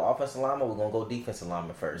pick up offensive lineman, or we're going to go defensive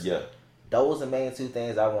lineman first? Yeah. Those are the main 2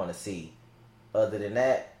 things I want to see. Other than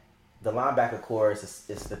that, the linebacker core is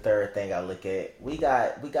the third thing I look at. We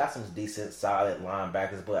got some decent, solid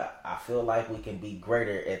linebackers, but I feel like we can be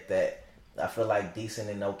greater at that. I feel like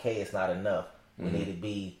decent and okay is not enough. We need to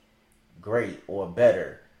be great or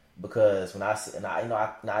better. Because when I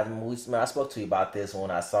spoke to you about this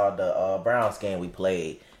when I saw the Browns game we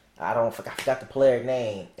played, I forgot the player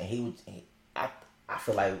name, and I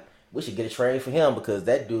feel like we should get a trade for him because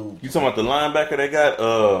that dude. You talking about the linebacker they got?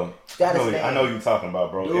 I know you talking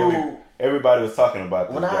about, bro. Dude, everybody was talking about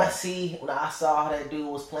this when I saw how that dude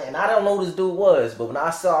was playing, and I don't know who this dude was, but when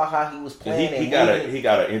I saw how he was playing, he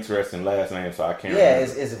got an interesting last name, so I can't. Yeah,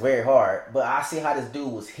 it's very hard. But I see how this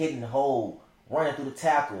dude was hitting the hole, running through the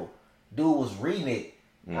tackle. Dude was reading it.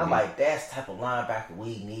 Mm-hmm. I'm like, that's the type of linebacker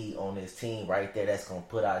we need on this team right there. That's gonna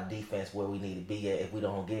put our defense where we need to be at if we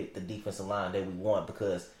don't get the defensive line that we want.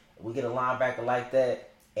 Because if we get a linebacker like that,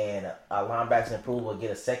 and our linebackers improve, we'll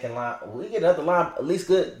get a second line. We get another line, at least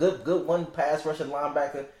good one pass rusher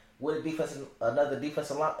linebacker with another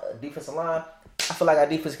defensive line. I feel like our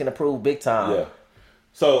defense can improve big time. Yeah.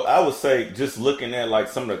 So I would say, just looking at like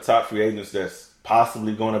some of the top free agents that's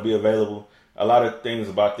possibly going to be available, a lot of things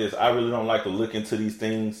about this, I really don't like to look into these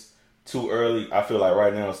things too early. I feel like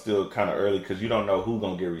right now it's still kind of early because you don't know who's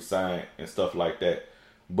going to get re-signed and stuff like that.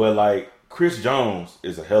 But like Chris Jones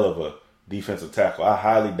is a hell of a defensive tackle. I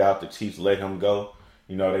highly doubt the Chiefs let him go.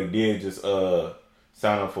 You know, they did just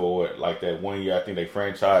sign him for like that 1 year. I think they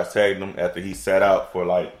franchise tagged him after he sat out for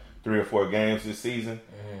like 3 or 4 games this season.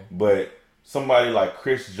 Mm-hmm. But somebody like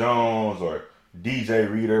Chris Jones or DJ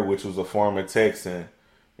Reader, which was a former Texan,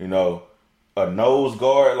 you know, a nose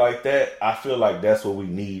guard like that, I feel like that's what we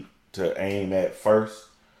need to aim at first.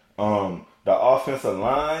 The offensive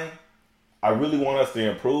line, I really want us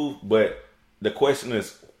to improve, but the question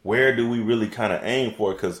is, where do we really kind of aim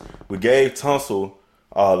for? Because we gave Tunsil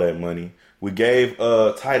all that money. We gave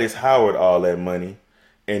Titus Howard all that money.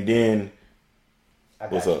 And then,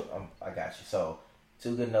 what's up? I got you. So,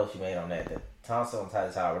 2 good notes you made on that. The Tunsil and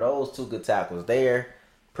Titus Howard, those 2 good tackles, they're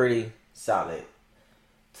pretty solid.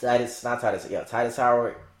 Titus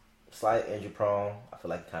Howard, slight injury prone. I feel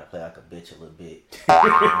like he kind of play like a bitch a little bit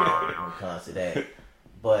when it comes to that.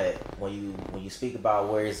 But when you speak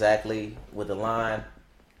about where exactly with the line,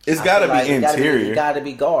 it's got to be interior. It got to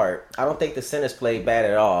be guard. I don't think the centers play bad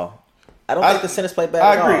at all. I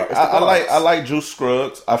agree. I like Juice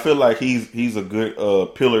Scruggs. I feel like he's a good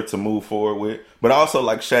pillar to move forward with. But I also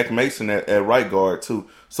like Shaq Mason at right guard too.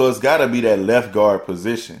 So it's got to be that left guard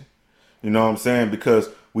position. You know what I'm saying? Because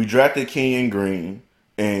we drafted Kenyon Green,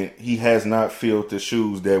 and he has not filled the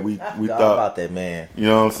shoes that we thought about that man. You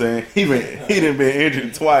know what I'm saying? He done been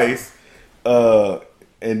injured twice.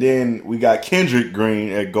 And then we got Kendrick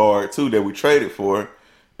Green at guard too that we traded for,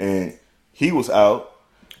 and he was out.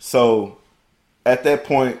 So at that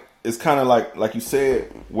point, it's kind of like you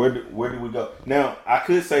said, where do we go? Now I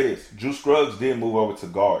could say this: Juice Scruggs did move over to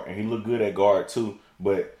guard, and he looked good at guard too.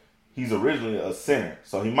 But he's originally a center,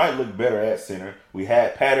 so he might look better at center. We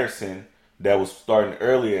had Patterson that was starting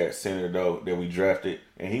earlier at center though that we drafted,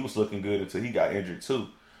 and he was looking good until he got injured too.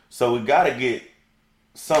 So we got to get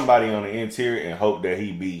somebody on the interior and hope that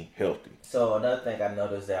he be healthy. So another thing I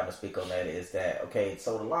noticed that I'm gonna speak on that is that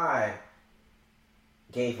so the line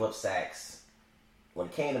gave up sacks when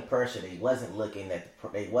it came to pressure. They wasn't looking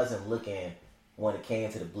when it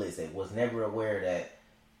came to the blitz. They was never aware of that.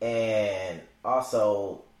 And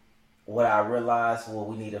also, what I realized,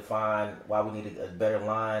 we need to find why we need a better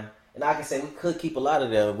line. And I can say we could keep a lot of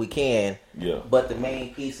them. We can. Yeah. But the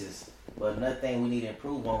main pieces. But another thing we need to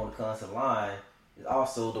improve on when it comes to the line is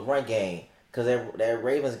also the run game. Because that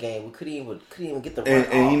Ravens game, we couldn't even get the run.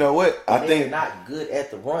 And you know what? I think they're not good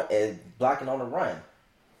at the run, at blocking on the run.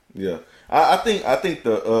 Yeah, I think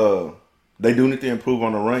they do need to improve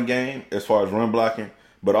on the run game as far as run blocking.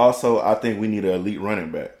 But also, I think we need an elite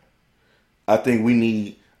running back. I think we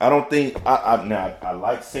need. I don't think I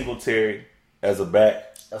like Singletary as a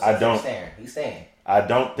back. He's staying. I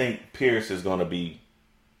don't think Pierce is going to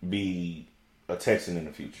be a Texan in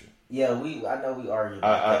the future. Yeah, I know we argued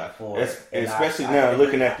about that before. Especially now,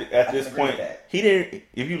 looking at this point, he didn't.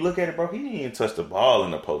 If you look at it, bro, he didn't even touch the ball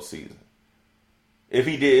in the postseason. If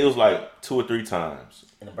he did, it was like 2 or 3 times.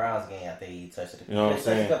 In the Browns game, I think he touched it. You know what I'm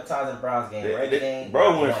saying? A couple times in the Browns game.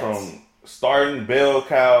 Bro went from starting bell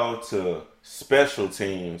cow to special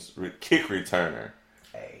teams kick returner.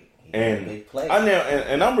 Hey, and big play.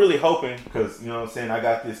 And I'm really hoping, because you know what I'm saying, I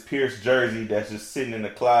got this Pierce jersey that's just sitting in the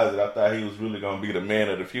closet. I thought he was really going to be the man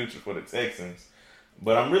of the future for the Texans,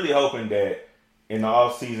 but I'm really hoping that in the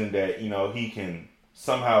offseason that he can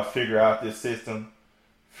somehow figure out this system,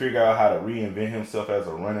 figure out how to reinvent himself as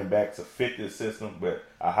a running back to fit this system. But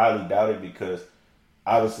I highly doubt it, because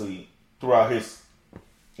obviously throughout his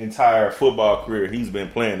entire football career he's been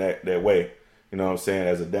playing that way. You know what I'm saying,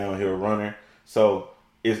 as a downhill runner. So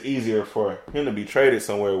it's easier for him to be traded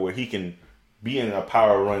somewhere where he can be in a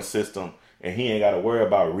power run system and he ain't got to worry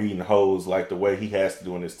about reading holes like the way he has to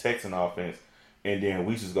do in his Texan offense. and then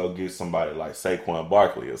we just go get somebody like Saquon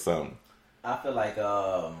Barkley or something. I feel like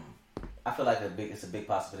it's a big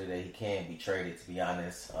possibility that he can be traded. To be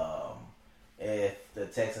honest, if the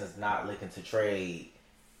Texans not looking to trade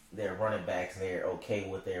their running backs and they're okay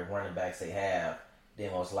with their running backs they have,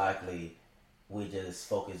 then most likely we just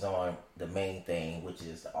focus on the main thing, which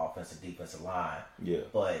is the offensive defensive line. Yeah.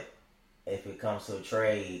 But if it comes to a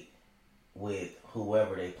trade with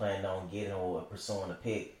whoever they plan on getting or pursuing a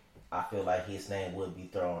pick, I feel like his name would be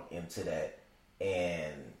thrown into that.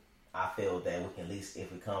 And I feel that we can at least, when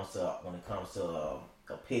it comes to a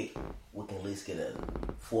pick, we can at least get a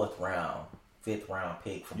 4th round, 5th round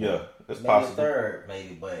pick from that's maybe possible. A 3rd,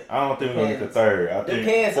 maybe, but I don't think we're gonna get the 3rd. I think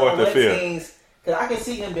depends 4th on or what 5th. teams. Because I can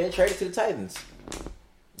see him being traded to the Titans.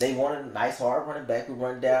 They wanted a nice hard running back who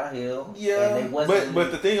run downhill. Yeah, and they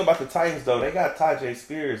but the thing about the Titans though, they got Tajay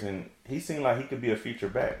Spears, and he seemed like he could be a future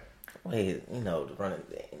back. Wait, the running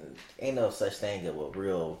ain't no such thing as a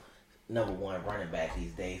real number 1 running back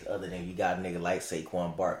these days, other than you got a nigga like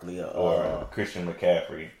Saquon Barkley or Christian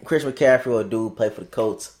McCaffrey. Christian McCaffrey or a dude play for the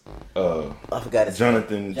Colts. I forgot his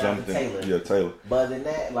Jonathan Taylor. Yeah, Taylor. But other than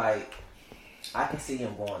that, like, I can see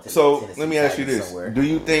him going to So Tennessee let me ask you this: somewhere. Do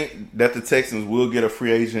you think that the Texans will get a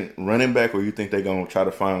free agent running back, or you think they're gonna try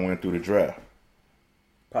to find one through the draft?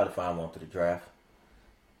 Probably find one through the draft.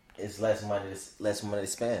 It's less money to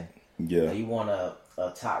spend. Yeah. If you want a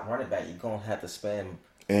top running back, you're gonna have to spend.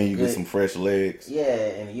 And you get some fresh legs. Yeah,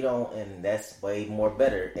 and that's way more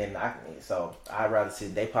better. And I'd rather see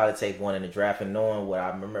they probably take one in the draft. And knowing what I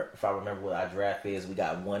remember, if I remember what our draft is, we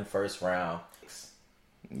got 1 first round.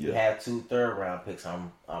 Yeah. We have 2 third round picks. I'm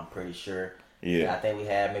pretty sure. Yeah, and I think we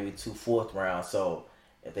have maybe 2 4th rounds. So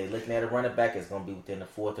if they're looking at a running back, it's gonna be within the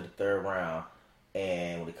 4th or the 3rd round.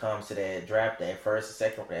 And when it comes to that draft, that first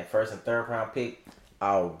and 3rd round pick,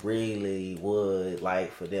 I really would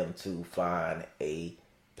like for them to find a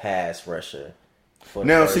pass rusher for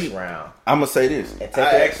the first round. I'm gonna say this.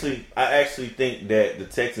 I actually think that the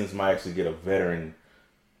Texans might actually get a veteran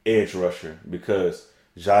edge rusher because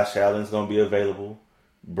Josh Allen's gonna be available.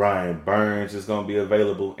 Brian Burns is gonna be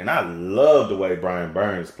available, and I love the way Brian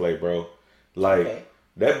Burns play, bro. Like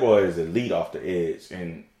that boy is elite off the edge,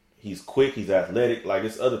 and he's quick, he's athletic. Like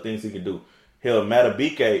there's other things he can do. Hell,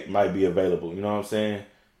 Matabike might be available. You know what I'm saying?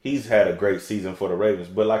 He's had a great season for the Ravens,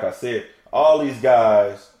 but like I said, all these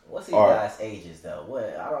guys. What's these guys' ages though?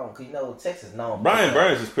 What I don't, cause Texas known. Brian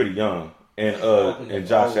Burns is pretty young, and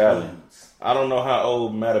Josh Allen. I don't know how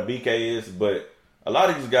old Matabike is, but a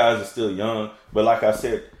lot of these guys are still young. But like I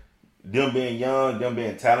said, them being young, them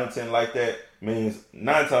being talented like that means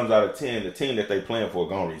 9 times out of 10, the team that they playing for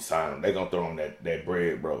gonna re-sign them. They gonna throw them that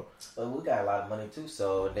bread, bro. But we got a lot of money too,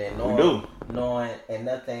 so then knowing and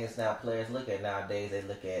other things now players look at nowadays, they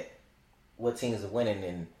look at what teams are winning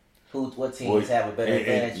and what teams have a better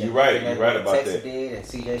advantage. You're right about Texas that. did and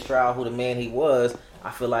CJ Stroud, who the man he was.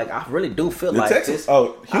 I really do feel like Texas, this.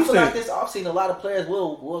 Houston, I feel like this offseason, a lot of players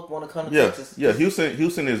will want to come to Texas. Yeah,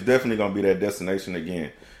 Houston is definitely going to be that destination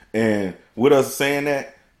again. And with us saying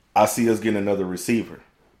that, I see us getting another receiver.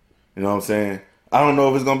 You know what I'm saying? I don't know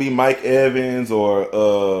if it's going to be Mike Evans or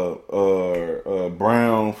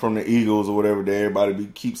Brown from the Eagles or whatever that everybody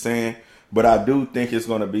keeps saying. But I do think it's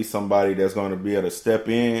going to be somebody that's going to be able to step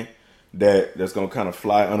in, that's going to kind of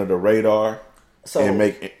fly under the radar and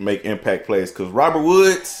make impact plays. Because Robert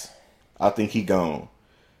Woods, I think he gone.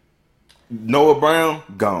 Noah Brown,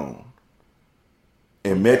 gone.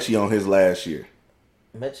 And Mechie on his last year.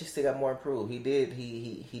 Mechie still got more improved. He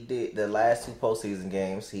did the last 2 postseason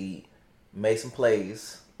games. He made some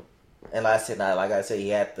plays. And like I said, he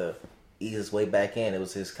had to ease his way back in. It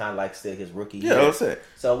was his kind of like still his rookie year. Yeah, that's it.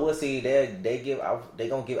 So we'll see. I feel like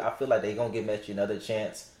they're gonna give Mechie another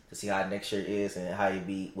chance to see how next year is and how he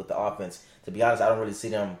be with the offense. To be honest, I don't really see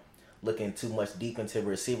them looking too much deep into the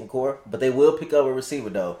receiving core, but they will pick up a receiver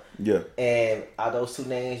though. Yeah. And out of those 2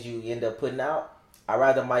 names you end up putting out, I'd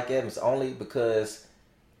rather Mike Evans only because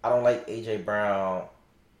I don't like AJ Brown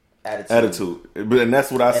attitude. And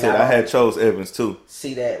that's what I said. I had chose Evans too.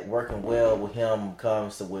 See that working well with him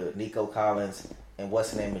comes to with Nico Collins and what's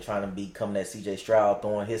his name and trying to become that CJ Stroud,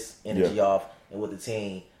 throwing his energy off and with the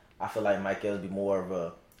team. I feel like Mike Evans would be more of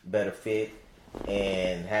a better fit.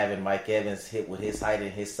 And having Mike Evans hit with his height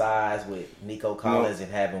and his size with Nico Collins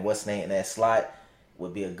and having what's name in that slot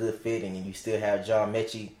would be a good fit. And you still have John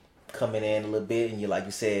Mechie coming in a little bit, and like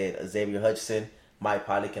you said, Xavier Hutchinson might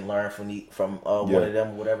probably can learn from one of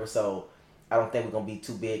them or whatever. So I don't think we're gonna be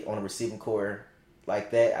too big on the receiving core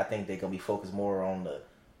like that. I think they're gonna be focused more on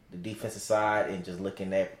the defensive side and just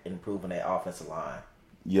looking at improving that offensive line.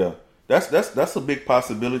 Yeah, that's a big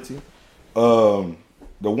possibility.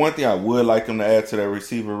 the one thing I would like them to add to that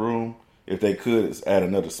receiver room, if they could, is add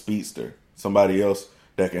another speedster, somebody else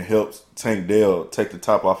that can help Tank Dell take the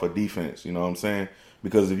top off of defense. You know what I'm saying?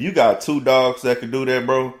 Because if you got two dogs that can do that,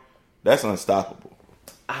 bro, that's unstoppable.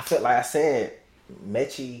 I feel like I said,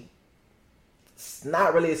 Mechie,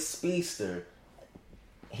 not really a speedster.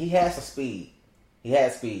 He has some speed. He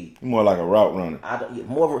has speed. More like a route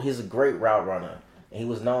runner. He's a great route runner. And he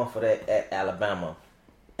was known for that at Alabama.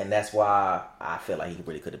 And that's why I feel like he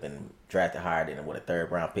really could have been drafted higher than what a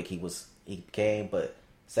third round pick he became. But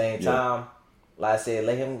same time, like I said,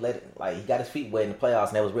 he got his feet wet in the playoffs,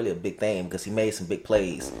 and that was really a big thing because he made some big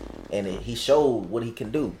plays. And he showed what he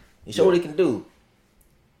can do. He showed what he can do.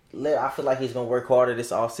 I feel like he's going to work harder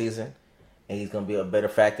this offseason, and he's going to be a better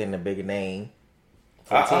factor and a bigger name.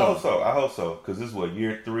 I hope so. Because this is what,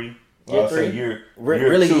 year 3? Year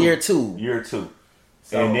two. Year 2.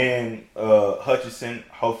 So, and then Hutchinson,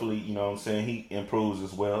 hopefully, you know what I'm saying, he improves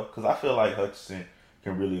as well. Because I feel like Hutchinson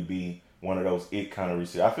can really be one of those it kind of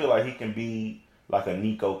receivers. I feel like he can be like a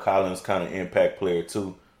Nico Collins kind of impact player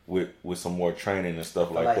too, with some more training and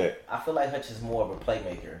stuff like that. I feel like Hutchinson's more of a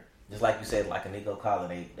playmaker. Just like you said, like a Nico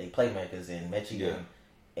Collins, they playmakers in Michigan.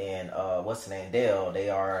 And what's his name? Dell.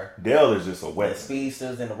 Dell is just a weapon. The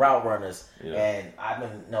speedsters and the route runners. Yeah. And I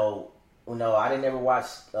didn't ever watch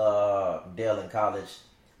Dell in college,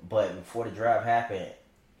 but before the draft happened,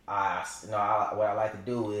 what I like to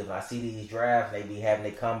do is when I see these drafts, they be having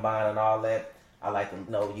their combine and all that. I like to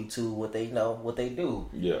YouTube what they do.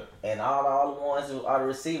 Yeah. And all the ones who are the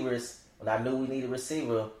receivers. When I knew we needed a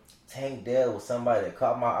receiver, Tank Dell was somebody that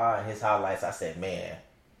caught my eye in his highlights. I said, man,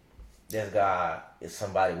 this guy is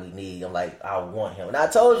somebody we need. I'm like, I want him. And I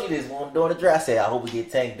told you this during the draft. I said, I hope we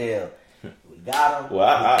get Tank Dell. We got him. Well,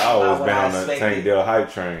 I always been on the Tank Dell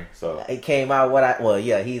hype train. So it came out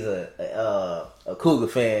he's a Cougar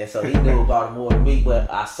fan, so he knew about it more than me.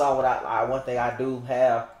 But I saw one thing I do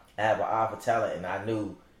have. I have an eye for talent, and I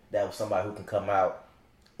knew that was somebody who can come out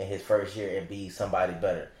in his first year and be somebody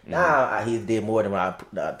better. Mm-hmm. Now he did more than I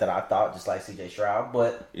thought, just like C.J. Stroud.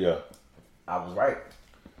 But yeah, I was right.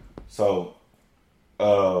 So,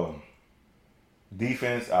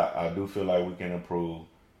 defense, I do feel like we can improve.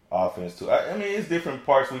 Offense too. I mean, it's different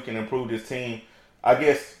parts we can improve this team. I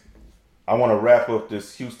guess I want to wrap up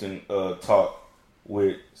this Houston talk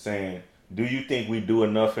with saying, do you think we do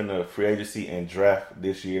enough in the free agency and draft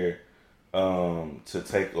this year to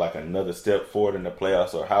take like another step forward in the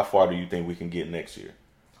playoffs, or how far do you think we can get next year?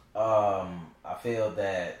 I feel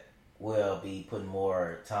that we'll be putting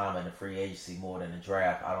more time in the free agency more than the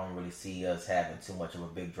draft. I don't really see us having too much of a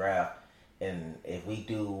big draft, and if we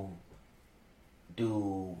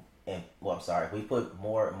if we put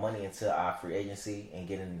more money into our free agency and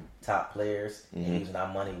getting top players and using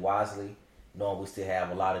our money wisely, knowing we still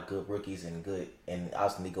have a lot of good rookies and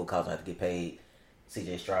obviously Nico Collins have to get paid.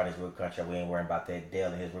 C.J. Stroud in his rookie contract, we ain't worrying about that.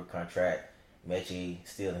 Dale in his rookie contract, Mechie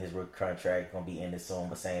still in his rookie contract, gonna be ended soon.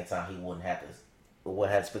 But same time, he wouldn't have to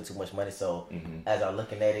spend too much money. So as I'm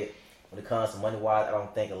looking at it, when it comes to money wise, I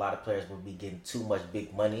don't think a lot of players will be getting too much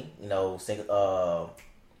big money.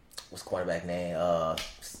 What's quarterback name?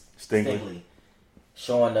 Stingley.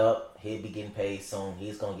 Showing up, he'll be getting paid soon.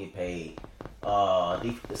 He's gonna get paid.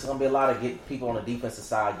 It's gonna be a lot of people on the defensive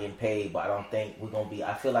side getting paid, but I don't think we're gonna be.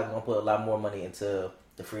 I feel like we're gonna put a lot more money into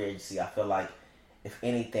the free agency. I feel like, if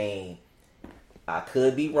anything, I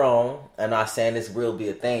could be wrong. I'm not saying this will be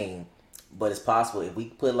a thing, but it's possible if we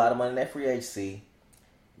put a lot of money in that free agency,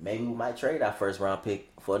 maybe we might trade our first round pick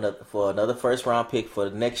for another first round pick for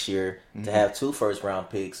the next year to have 2 first round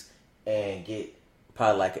picks and get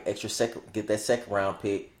probably like an extra get that second round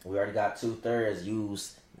pick. We already got 2/3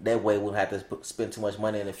 used. That way we won't have to spend too much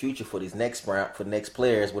money in the future for these next round, for next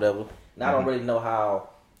players, whatever. And I don't really know how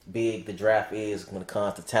big the draft is when it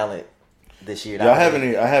comes to talent this year. Yeah, I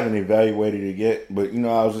haven't evaluated it yet, but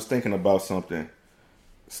I was just thinking about something.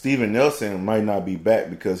 Steven Nelson might not be back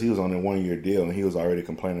because he was on a 1-year deal and he was already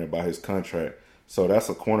complaining about his contract. So that's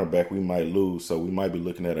a cornerback we might lose. So we might be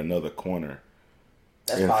looking at another corner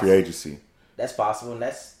in free agency. That's possible, and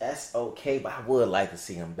that's okay. But I would like to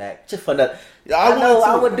see him back just for another.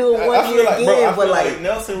 I would do it 1 year again. I feel like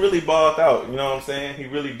Nelson really balled out. You know what I'm saying? He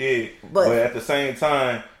really did. But at the same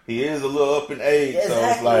time, he is a little up in age, exactly, so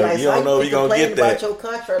it's like you don't know if you're gonna get that. About your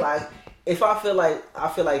contract, like if I feel like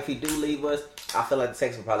if he do leave us, I feel like the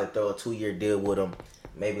Texans will probably throw a 2-year deal with him,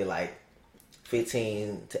 maybe like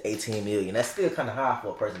 15 to 18 million. That's still kind of high for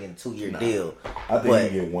a person getting a 2-year deal. I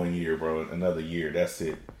think you get 1 year, bro. Another year, that's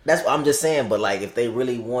it. That's what I'm just saying. But like, if they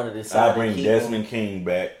really wanted to decide, I'll bring Desmond King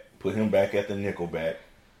back, put him back at the nickel back,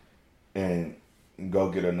 and go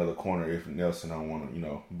get another corner if Nelson don't want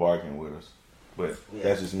to, bargain with us. But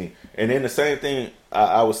that's just me. And then the same thing,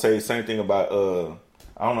 I would say the same thing about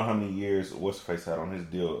I don't know how many years what's the face had on his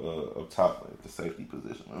deal up top at the safety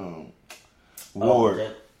position.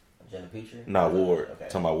 Ward. Jenna Petrie? Not Ward. Okay.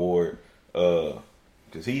 Talking about Ward.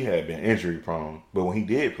 Because he had been injury prone. But when he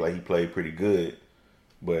did play, he played pretty good.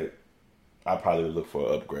 But I probably would look for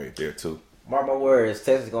an upgrade there too. Mark my words,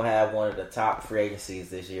 Texas is gonna have one of the top free agencies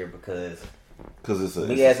this year because it's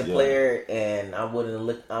me as a player, and I'm willing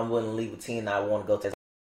to leave a team that I want to go to,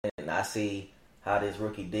 and I see how this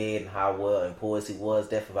rookie did and how well and poised he was.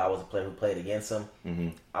 Definitely, if I was a player who played against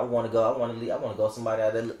him, I want to go. I want to go somebody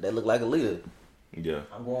out that look like a leader. Yeah,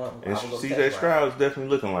 I'm going. And CJ Stroud is definitely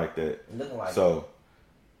looking like that. So,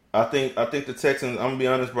 I think the Texans. I'm gonna be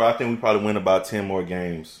honest, bro. I think we probably win about 10 more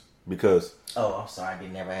games because. Oh, I'm sorry, I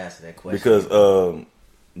didn't never answer that question. Because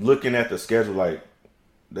looking at the schedule, like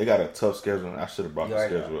they got a tough schedule. I should have brought the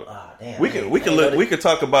schedule up. Damn, we can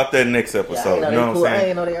talk about that next episode. Yeah, you know what I'm saying? I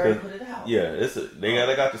didn't know they already put it out. Yeah,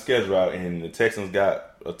 they got the schedule out, and the Texans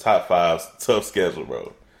got a top 5 tough schedule,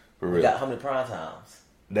 bro. For real. We got how many prime times?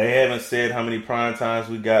 They haven't said how many prime times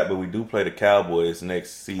we got, but we do play the Cowboys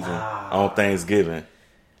next season on Thanksgiving.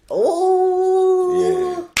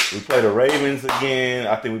 Oh, yeah. We play the Ravens again.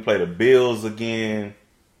 I think we play the Bills again.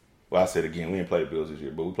 Well, I said again. We didn't play the Bills this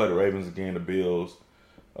year, but we play the Ravens again, the Bills,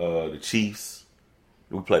 the Chiefs.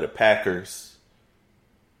 We play the Packers.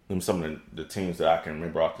 Them some of the teams that I can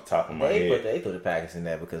remember off the top of my head. They put the Packers in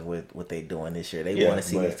there because what they doing this year. They want to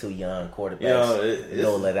see these 2 young quarterbacks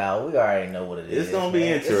roll it out. We already know what it is. It's going to be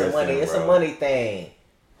interesting. It's a money thing.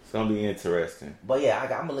 It's going to be interesting. But yeah, I'm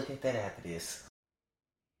going to look at that after this.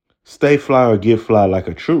 Stay fly or get fly like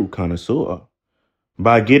a true connoisseur.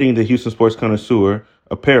 By getting the Houston Sports Connoisseur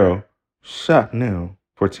apparel, shop now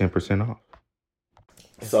for 10% off.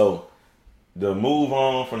 So, the move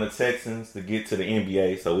on from the Texans to get to the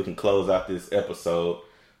NBA so we can close out this episode.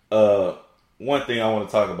 One thing I want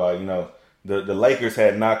to talk about, the Lakers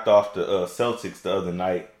had knocked off the Celtics the other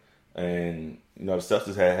night. And, the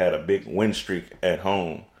Celtics had a big win streak at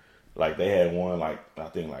home. Like, they had won, I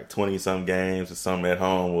think 20-some games or something at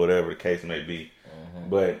home, whatever the case may be. Mm-hmm.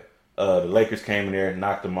 But the Lakers came in there and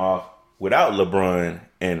knocked them off without LeBron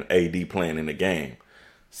and AD playing in the game.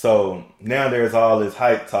 So, now there's all this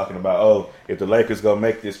hype talking about, if the Lakers go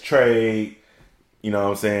make this trade, you know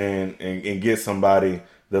what I'm saying, and get somebody,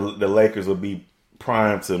 the Lakers will be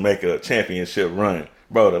primed to make a championship run.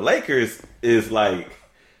 Bro, the Lakers is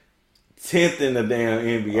 10th in the damn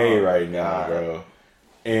NBA right now, bro.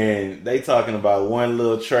 And they talking about one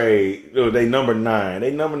little trade. They number 9.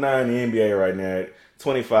 They number 9 in the NBA right now at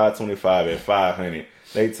 25-25 at 500.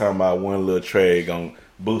 They talking about one little trade gonna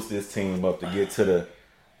boost this team up to get to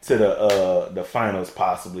the finals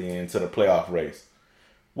possibly and to the playoff race.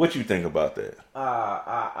 What you think about that?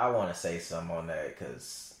 I want to say something on that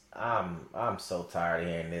because I'm so tired of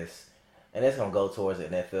hearing this, and it's gonna go towards the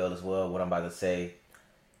NFL as well. What I'm about to say.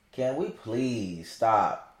 Can we please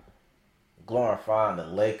stop glorifying the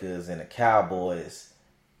Lakers and the Cowboys?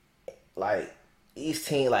 These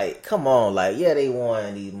teams, come on, they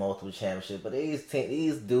won these multiple championships, but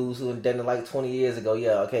these dudes who done it 20 years ago,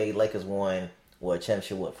 Lakers won a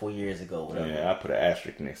championship 4 years ago, whatever. Yeah, I put an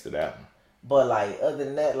asterisk next to that one. But other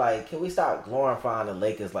than that, can we stop glorifying the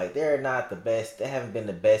Lakers? They're not the best. They haven't been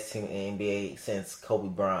the best team in the NBA since Kobe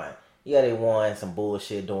Bryant. Yeah, they won some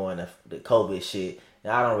bullshit during the COVID shit.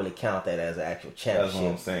 Now, I don't really count that as an actual championship. That's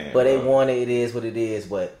what I'm saying. But they won it. It is what it is.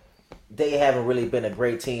 But they haven't really been a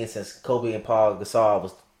great team since Kobe and Paul Gasol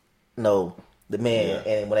was, the man.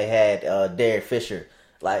 Yeah. And when they had Derek Fisher.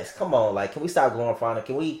 Come on. Can we stop glorifying it?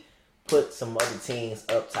 Can we put some other teams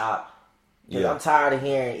up top? Because I'm tired of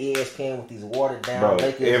hearing ESPN with these watered down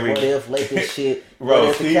Lakers, what if Lakers shit.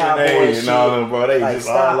 Bro, Stephen A. and all them, bro, they just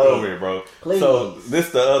all over it, bro. Please. So, this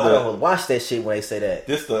the other... I don't watch that shit when they say that.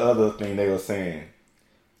 This the other thing they were saying.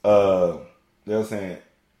 They were saying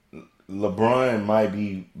LeBron might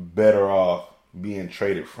be better off being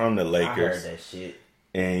traded from the Lakers. I heard that shit.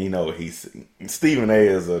 And Stephen A.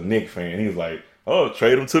 is a Knicks fan. He was like,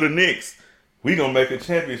 trade him to the Knicks. We gonna make a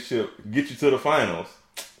championship, get you to the finals.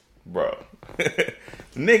 Bro. The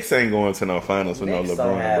Knicks ain't going to no finals with no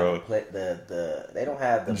LeBron, bro. They don't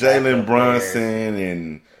have the Jalen Brunson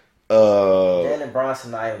and Jalen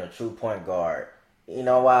Brunson not even a true point guard. You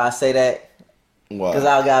know why I say that? Because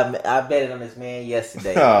I betted on this man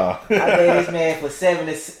yesterday. I bet this man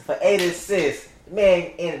for 8 assists. The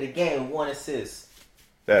man ended the game with 1 assist.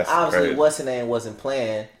 That's obviously crazy. What's his name wasn't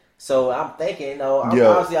playing. So I'm thinking,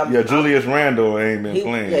 Julius Randle ain't been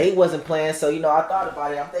playing. Yeah, he wasn't playing. So I thought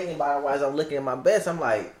about it. I'm thinking about it as I'm looking at my bets. I'm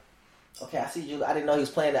like, okay, I see you. I didn't know he was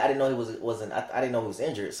playing. I didn't know he wasn't. I didn't know he was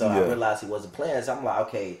injured. So I realized he wasn't playing. So I'm like,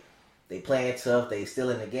 okay, they playing tough. They still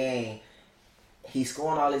in the game. He's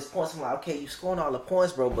scoring all these points. I'm like, okay, you scoring all the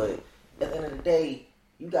points, bro. But at the end of the day,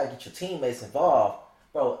 you gotta get your teammates involved,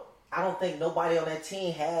 bro. I don't think nobody on that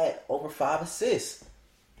team had over 5 assists.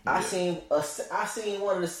 Yeah. I seen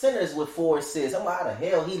one of the centers with 4 assists. I'm like, how the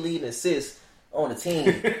hell he leading assists on the team?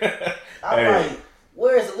 I'm like,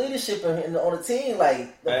 where's the leadership on the team?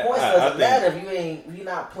 Like the points doesn't matter if you're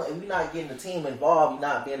not getting the team involved. You're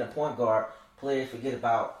not being a point guard. Players forget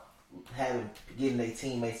about getting their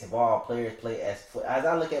teammates involved. Players play as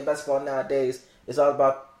I look at basketball nowadays. It's all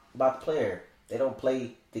about the player. They don't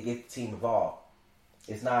play to get the team involved.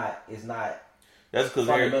 It's not. That's because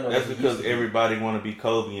everybody want to be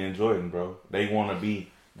Kobe and Jordan, bro. They want to be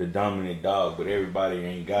the dominant dog, but everybody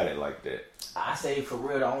ain't got it like that. I say for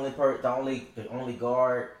real, the only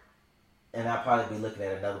guard, and I'll probably be looking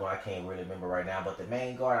at another one I can't really remember right now. But the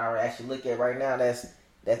main guard I actually look at right now that's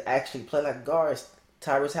actually playing like a guard is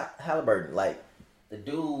Tyrese Halliburton. Like the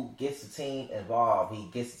dude gets the team involved. He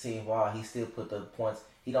gets the team involved. He still put the points.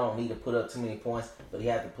 He don't need to put up too many points, but he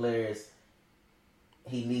has the players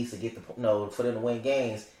he needs to get for them to win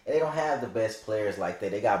games. And they don't have the best players like that.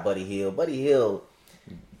 They got Buddy Hield. Buddy Hield,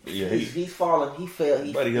 he's falling. He's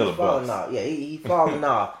falling off. Yeah, he's falling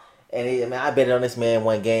off. And I bet on this man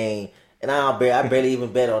one game, and I barely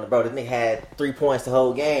even bet on it, bro. This nigga had 3 points the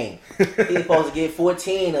whole game. He's supposed to get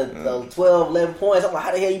 14 or 12, 11 points. I'm like,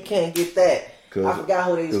 how the hell you can't get that? I forgot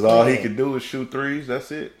who they was playing. Because all he could do is shoot threes. That's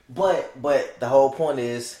it. But the whole point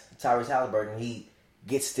is Tyrese Halliburton. He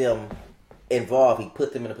gets them involved. He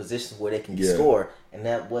put them in a position where they can score, and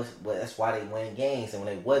that's why they win games. And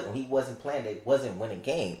when he wasn't playing, they wasn't winning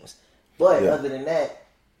games. But other than that,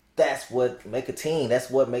 that's what make a team. That's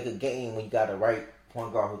what make a game when you got a right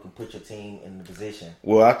point guard who can put your team in the position.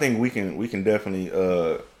 Well, I think we can definitely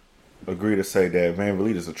agree to say that Van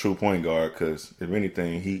Vliet is a true point guard because if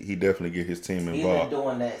anything, he definitely get his team involved. He's been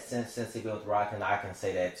doing that since he built Rock, and I can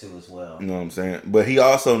say that too as well. You know what I'm saying? But he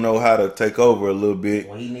also know how to take over a little bit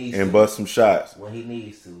when he needs and bust some shots when he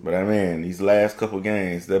needs to. But I mean, these last couple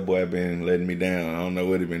games, that boy been letting me down. I don't know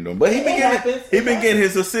what he been doing, but he been getting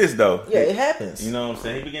his assists though. Yeah, it happens. You know what I'm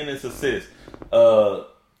saying? He been getting his assists. To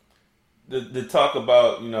talk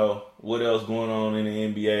about what else going on in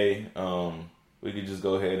the NBA. We could just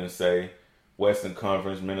go ahead and say Western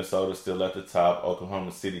Conference, Minnesota still at the top.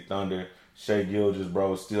 Oklahoma City Thunder, Shai Gilgeous,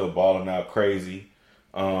 bro, still balling out crazy.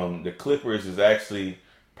 The Clippers is actually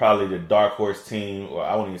probably the dark horse team, or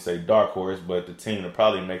I wouldn't even say dark horse, but the team to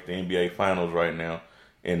probably make the NBA Finals right now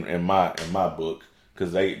in my book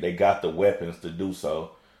because they got the weapons to do so.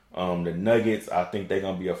 The Nuggets, I think they're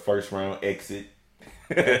gonna be a first round exit.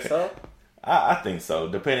 Think so? I think so.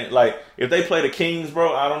 Depending, like if they play the Kings,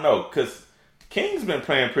 bro, I don't know because Kings been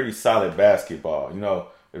playing pretty solid basketball.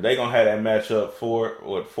 If they gonna have that matchup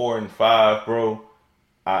 4 and 5, bro,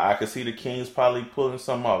 I could see the Kings probably pulling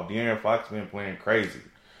something off. De'Aaron Fox been playing crazy.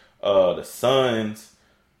 The Suns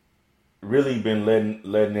really been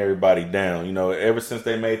letting everybody down. Ever since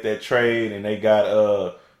they made that trade and they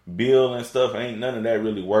got Bill and stuff, ain't none of that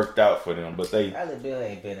really worked out for them. But Bradley Bill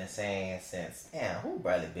ain't been the same since. Damn, who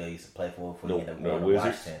Bradley Bill used to play for before he ended up going to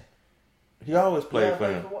Washington? He always played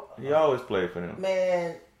for him. He always played for him.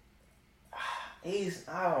 Man,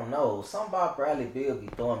 I don't know. Something about Bradley Beal be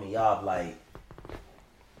throwing me off. Like,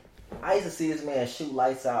 I used to see this man shoot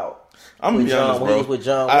lights out. I'm gonna be honest, bro. When he was with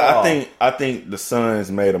John Wall. I think the Suns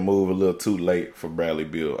made a move a little too late for Bradley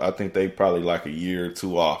Beal. I think they probably like a year or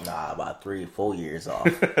two off. Nah, about 3 or 4 years off.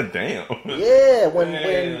 Damn. Yeah, when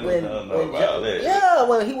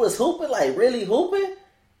he was hooping, like really hooping.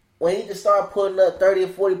 When he just started putting up 30 or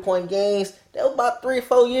 40 point games, that was about 3 or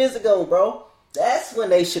 4 years ago, bro. That's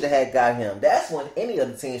when they should have had got him. That's when any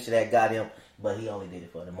other team should have got him. But he only did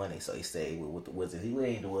it for the money, so he stayed with the Wizards. He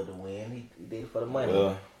ain't do it to win. He did it for the money.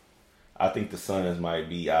 Well, I think the Suns might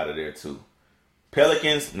be out of there too.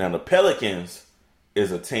 Pelicans. Now the Pelicans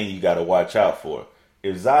is a team you got to watch out for.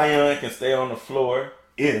 If Zion can stay on the floor,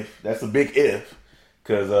 that's a big if,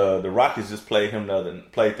 because the Rockets just played them the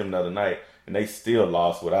other night. And they still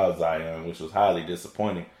lost without Zion, which was highly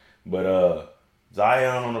disappointing. But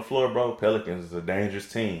Zion on the floor, bro, Pelicans is a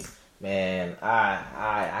dangerous team. Man, I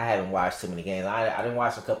haven't watched too many games. I didn't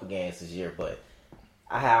watch a couple games this year, but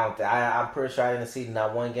I'm pretty sure I didn't see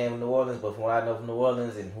not one game in New Orleans. But from what I know from New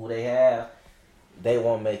Orleans and who they have, they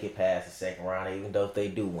won't make it past the second round, even though if they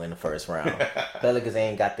do win the first round. Pelicans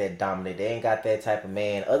ain't got that dominant. They ain't got that type of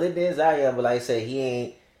man other than Zion. But like I said,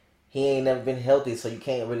 he ain't never been healthy, so you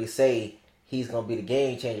can't really say he's gonna be the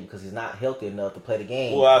game changer because he's not healthy enough to play the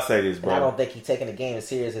game. Well, I'll say this, bro. And I don't think he's taking the game as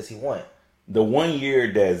serious as he wants. The 1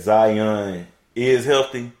 year that Zion is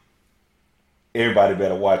healthy, everybody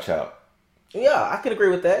better watch out. Yeah, I can agree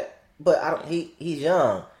with that. But I don't. He's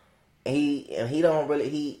young. He don't really.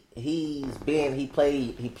 He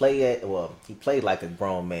played like a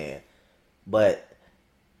grown man, but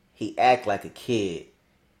he act like a kid.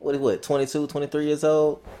 What 22, 23 years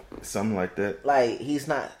old? Something like that. Like he's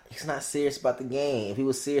not serious about the game. If he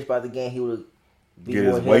was serious about the game, he would be Get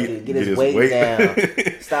more his healthy, weight- get get his his weight weight.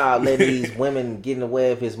 down. Stop letting these women get in the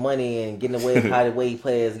way of his money and getting in the way of how the way he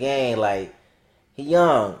plays his game. Like he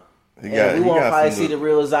young. We won't probably see the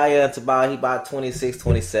real Zion until he about 26,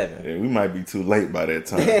 27. Yeah, we might be too late by that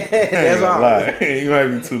time. That's all. Lie. You might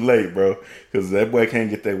be too late, bro. Because that boy can't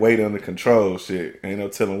get that weight under control. Shit, ain't no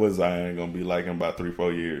telling what Zion gonna be like in about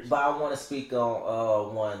 3-4 years. But I want to speak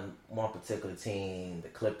on one particular team, the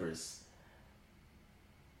Clippers.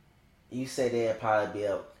 You say they'd probably be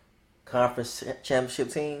a conference championship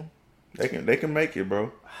team? They can make it,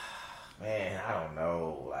 bro. Man, I don't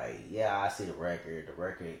know. Like, yeah, I see the record. The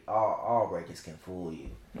record, all records can fool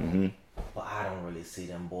you. Mm-hmm. But I don't really see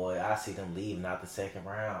them, boy. I see them leaving out the second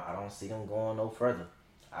round. I don't see them going no further.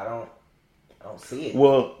 I don't see it.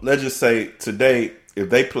 Well, let's just say today,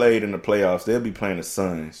 if they played in the playoffs, they'll be playing the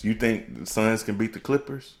Suns. You think the Suns can beat the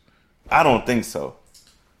Clippers? I don't think so.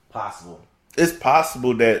 Possible. It's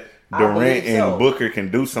possible that Durant and Booker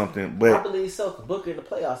can do something, but I believe so. Cause Booker in the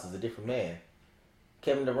playoffs is a different man.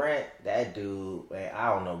 Kevin Durant, that dude, man, I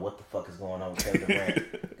don't know what the fuck is going on with Kevin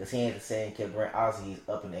Durant. Because he ain't the same Kevin Durant. Obviously, he's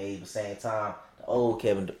up in age, but at the same time,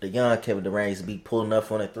 the young Kevin Durant used to be pulling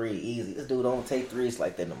up on a three easy. This dude don't take threes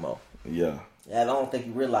like that no more. yeah. I don't think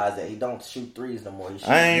you realize that. He don't shoot threes no more.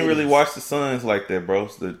 I ain't really watched the Suns like that, bro,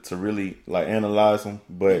 to really like analyze them.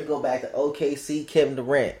 But you go back to OKC, Kevin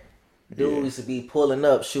Durant. Dude used to be pulling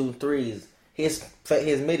up, shooting threes. His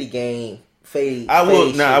midi game fade. I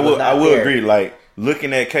will agree. Like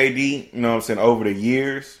looking at KD, you know what I'm saying, over the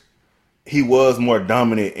years, he was more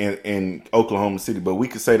dominant in Oklahoma City. But we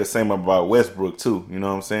could say the same about Westbrook too. You know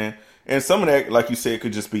what I'm saying? And some of that, like you said,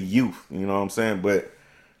 could just be youth. You know what I'm saying? But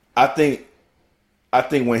I think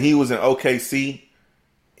when he was in OKC,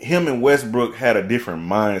 him and Westbrook had a different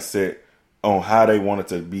mindset on how they wanted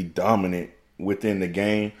to be dominant within the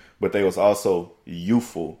game, but they was also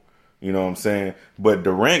youthful. You know what I'm saying? But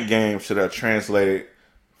Durant game should have translated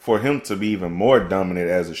for him to be even more dominant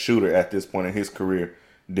as a shooter at this point in his career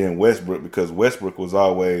than Westbrook, because Westbrook was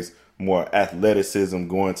always more athleticism,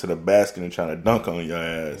 going to the basket and trying to dunk on your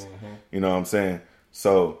ass. Mm-hmm. You know what I'm saying?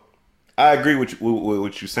 So I agree with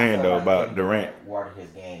what you're saying though about Durant. Watered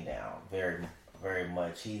his game down very, very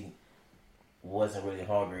much. He wasn't really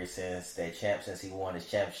hungry since he won his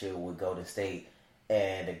championship with Golden State,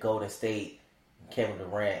 and the Golden State Kevin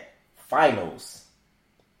Durant finals.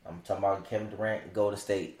 I'm talking about Kevin Durant Golden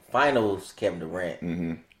State finals. Kevin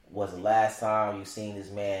Durant was the last time you seen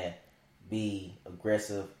this man be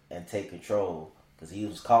aggressive and take control, because he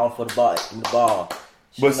was calling for the ball.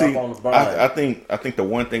 But see, I think the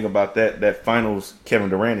one thing about that finals Kevin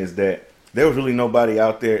Durant is that there was really nobody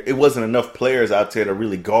out there. It wasn't enough players out there to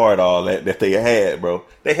really guard all that they had, bro.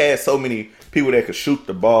 They had so many people that could shoot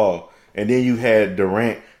the ball, and then you had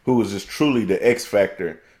Durant, who was just truly the X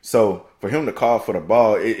factor. So for him to call for the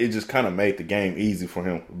ball, it just kind of made the game easy for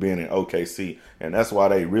him being in OKC, and that's why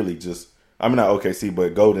they really not OKC,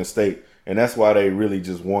 but Golden State, and that's why they really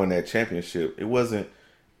just won that championship. It wasn't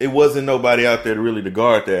nobody out there to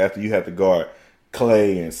guard that after you have to guard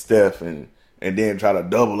Clay and Steph and then try to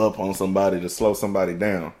double up on somebody to slow somebody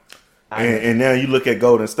down. And now you look at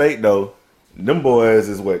Golden State though, them boys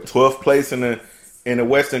is 12th place in the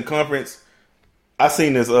Western Conference. I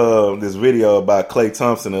seen this video about Klay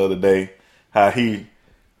Thompson the other day, how he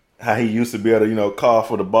used to be able to, call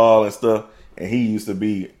for the ball and stuff, and he used to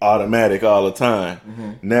be automatic all the time.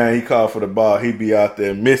 Mm-hmm. Now he called for the ball, he be out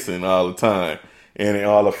there missing all the time. And then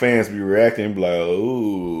all the fans be reacting and be like,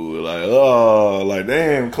 ooh, like, oh, like,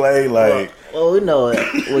 damn, Clay, like. Well, we know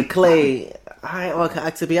it. With Clay,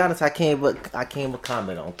 to be honest, I can't but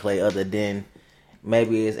comment on Clay other than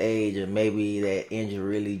maybe his age, or maybe that injury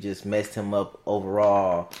really just messed him up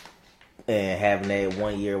overall, and having that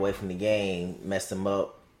 1 year away from the game messed him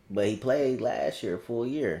up. But he played last year, a full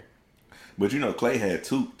year. But Clay had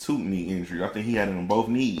two knee injuries. I think he had it on both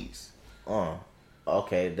knees.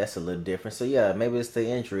 Okay, that's a little different. So yeah, maybe it's the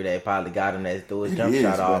injury that probably got him that threw his jump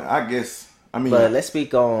shot off. I guess. But let's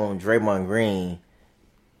speak on Draymond Green.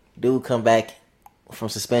 Dude come back from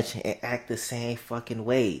suspension and act the same fucking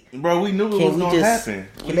way. Bro, we knew it was going to happen.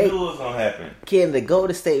 We knew it was going to happen. Can the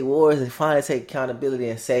Golden State Warriors finally take accountability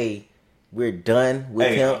and say, we're done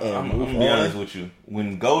with him and I'm move gonna be on. honest with you.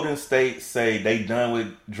 When Golden State say they done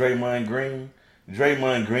with Draymond Green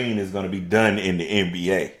is gonna be done in the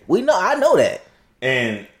NBA. I know that.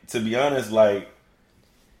 And to be honest, like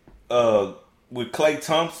with Klay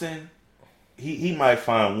Thompson, he might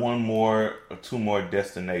find one more or two more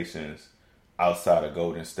destinations outside of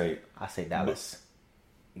Golden State. I say Dallas.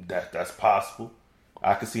 That's possible.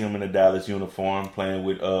 I could see him in a Dallas uniform playing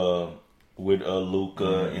with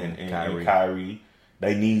Luka and Kyrie.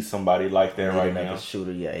 They need somebody like that right now. A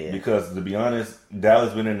shooter, yeah. Because to be honest,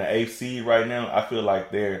 Dallas been in the 8th seed right now. I feel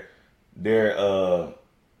like they're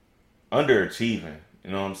underachieving.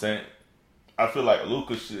 You know what I'm saying? I feel like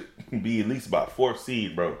Luka should be at least about 4th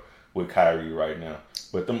seed, bro, with Kyrie right now.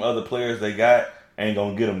 But them other players they got ain't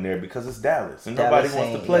gonna get them there because it's Dallas and nobody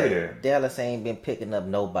wants to play there. Dallas ain't been picking up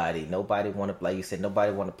nobody. Nobody want to, like you said,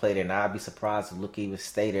 nobody want to play there. And I'd be surprised if Luka even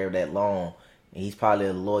stay there that long. And he's probably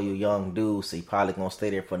a loyal young dude, so he probably gonna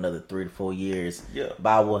stay there for another 3 to 4 years. Yeah. But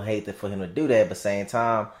I would hate for him to do that. But same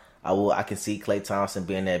time, I can see Klay Thompson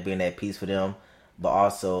being that piece for them. But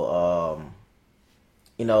also,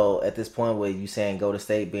 at this point where you saying Golden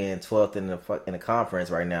State being 12th in the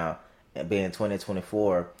conference right now and being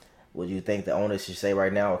 2024, would you think the owners should say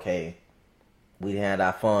right now, okay, we had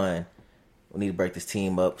our fun, we need to break this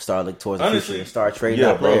team up, start looking towards the future, and start trading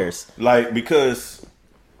out players? Like, because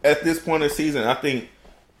at this point in the season, I think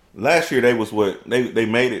last year they was they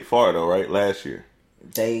made it far though, right? Last year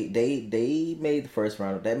they made the first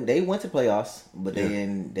round. They went to playoffs, but they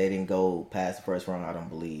didn't go past the first round, I don't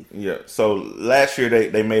believe. Yeah. So last year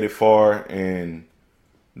they made it far and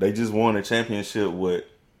they just won a championship with.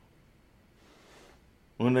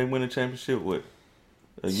 When they win a championship, what?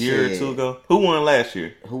 A year or two ago? Who won last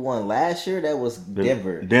year? Who won last year? That was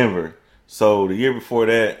Denver. Denver. So the year before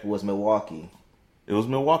that was Milwaukee. It was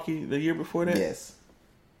Milwaukee the year before that? Yes.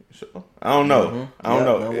 Sure. I don't know. Mm-hmm. I don't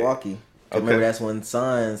know. Milwaukee. I remember that's when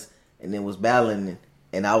Suns and then was battling,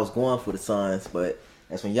 and I was going for the Suns, but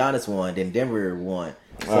that's when Giannis won. Then Denver won.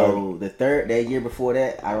 So that year before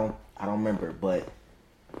that, I don't remember, but.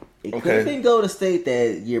 It could have been Golden State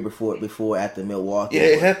that year before after Milwaukee. Yeah,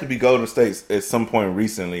 it had to be Golden State at some point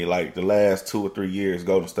recently, like the last 2 or 3 years,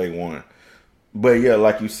 Golden State won. But yeah,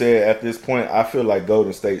 like you said, at this point, I feel like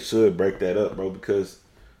Golden State should break that up, bro, because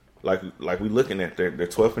like we looking at, they're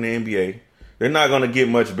 12th in the NBA. They're not going to get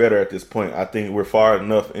much better at this point. I think we're far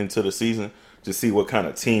enough into the season to see what kind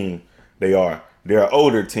of team they are. They're an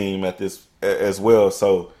older team at this as well,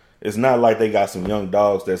 so it's not like they got some young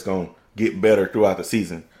dogs that's going to get better throughout the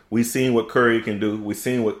season. We seen what Curry can do. We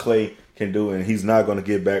seen what Klay can do, and he's not going to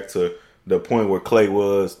get back to the point where Klay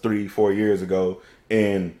was 3-4 years ago.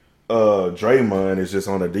 And Draymond is just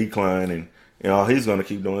on a decline, and all he's going to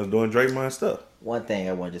keep doing is doing Draymond stuff. One thing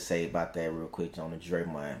I wanted to say about that real quick on the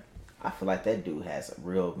Draymond, I feel like that dude has a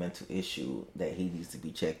real mental issue that he needs to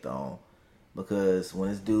be checked on, because when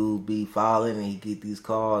this dude be falling and he get these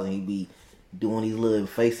calls and he be doing these little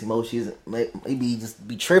face emotions, maybe just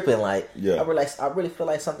be tripping. Like, yeah. I really feel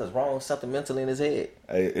like something's wrong, something mentally in his head.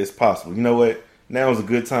 It's possible. You know what? Now is a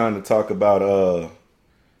good time to talk about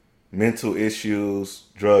mental issues,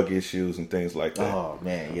 drug issues, and things like that. Oh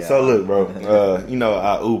man, yeah. So look, bro.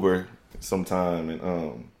 I Uber sometime,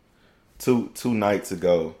 and two nights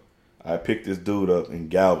ago, I picked this dude up in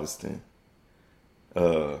Galveston.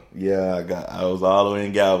 I was all the way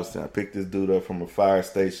in Galveston. I picked this dude up from a fire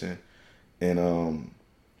station. And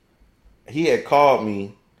he had called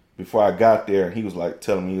me before I got there, and he was like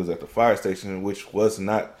telling me he was at the fire station, which was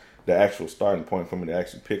not the actual starting point for me to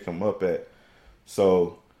actually pick him up at.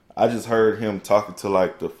 So I just heard him talking to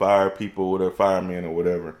like the fire people, or the firemen or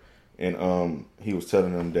whatever, and he was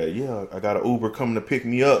telling them that I got an Uber coming to pick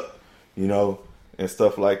me up, and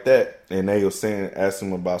stuff like that. And they were asking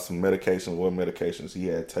him about some medications, what medications he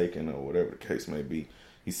had taken or whatever the case may be.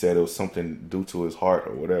 He said it was something due to his heart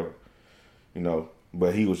or whatever.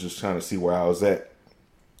 But he was just trying to see where I was at.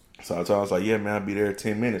 So I told him, I was like, yeah, man, I'll be there in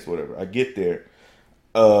 10 minutes, whatever. I get there.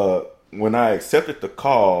 When I accepted the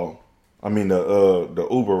call, the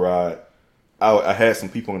Uber ride, I had some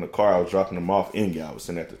people in the car. I was dropping them off in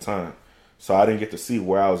Galveston at the time. So I didn't get to see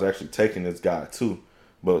where I was actually taking this guy to.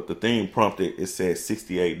 But the thing prompted, it said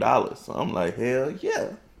 $68. So I'm like, hell yeah.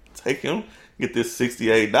 Take him, get this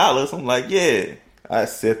 $68. I'm like, yeah. I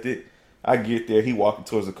accept it. I get there, he walking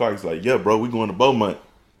towards the car. He's like, yeah, bro, we going to Beaumont.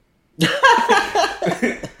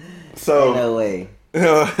 So, no way. You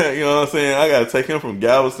know what I'm saying? I got to take him from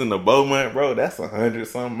Galveston to Beaumont, bro. That's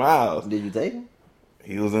 100-some miles. Did you take him?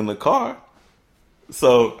 He was in the car.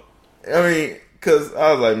 So, because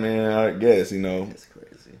I was like, man, I guess, That's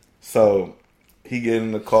crazy. So, he get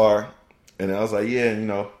in the car, And I was like,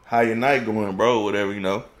 yeah, how your night going, bro? Whatever,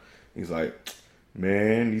 He's like,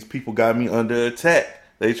 man, these people got me under attack.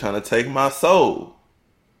 They trying to take my soul.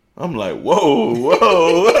 I'm like, whoa.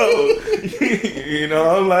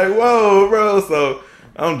 I'm like, whoa, bro. So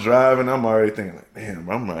I'm driving. I'm already thinking, like, damn,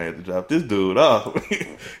 I might have to drop this dude off.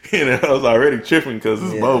 I was already tripping because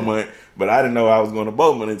it's boat month. But I didn't know I was going to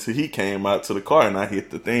boat month until he came out to the car and I hit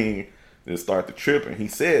the thing and start the trip and he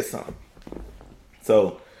said something.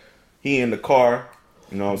 So he in the car,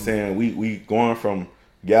 you know what I'm saying? We going from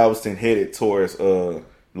Galveston headed towards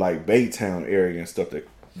like Baytown area and stuff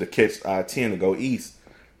to catch I-10 to go east.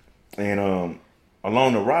 And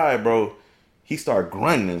along the ride, bro, he started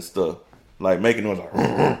grunting and stuff, like making noise like,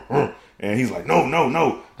 and he's like,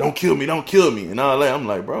 no, don't kill me, and all that. I'm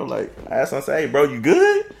like, bro, like, I asked him, I said, hey, bro, you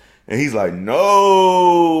good? And he's like,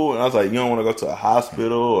 no. And I was like, you don't want to go to a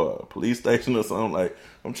hospital or a police station or something? Like,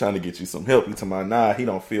 I'm trying to get you some help. He told me, nah, he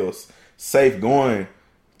don't feel safe going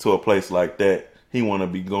to a place like that. He want to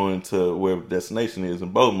be going to where the destination is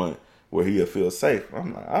in Beaumont, where he'll feel safe.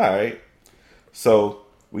 I'm like, all right. So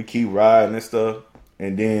we keep riding and stuff.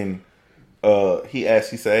 And then he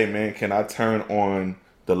said, hey, man, can I turn on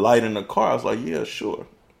the light in the car? I was like, yeah, sure.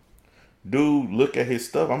 Dude, look at his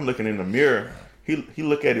stuff. I'm looking in the mirror. He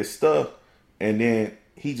look at his stuff, and then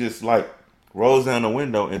he just like rolls down the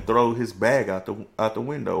window and throw his bag out the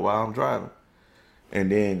window while I'm driving.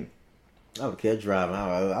 And then I would kept driving.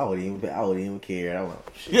 I wouldn't even care.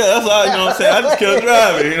 Yeah, that's all. You know what I'm saying? I just kept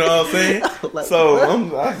driving. You know what I'm saying? Like, so I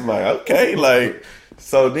was like, okay, like.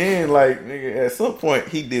 So then, like, nigga, at some point,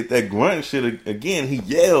 he did that grunt shit again. He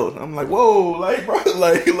yelled. I'm like, whoa, like, bro,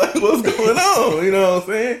 like what's going on? You know what I'm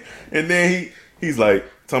saying? And then he's like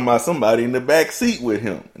talking about somebody in the back seat with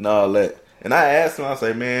him and all that. And I asked him, I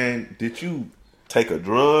say, man, did you take a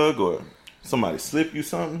drug or somebody slip you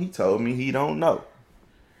something? He told me he don't know.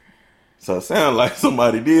 So it sounded like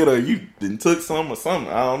somebody did, or you didn't took some or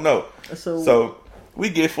something. I don't know. So we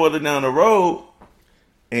get further down the road.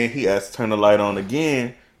 And he has to turn the light on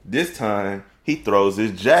again. This time, he throws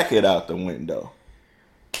his jacket out the window.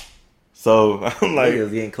 So I'm like, you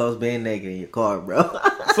was getting close being naked in your car, bro.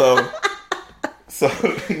 so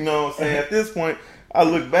you know what I'm saying? At this point, I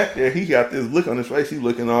look back there. He got this look on his face. He's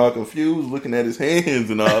looking all confused, looking at his hands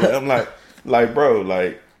and all that. I'm like, bro,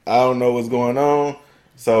 like, I don't know what's going on.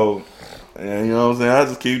 So, and you know what I'm saying? I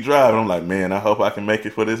just keep driving. I'm like, man, I hope I can make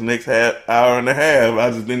it for this next hour and a half.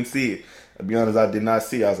 I just didn't see it. To be honest, I did not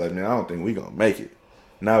see. I was like, man, I don't think we gonna make it.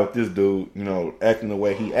 Now with this dude, acting the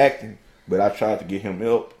way he acting, but I tried to get him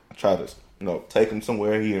help. I tried to, take him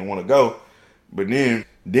somewhere he didn't want to go. But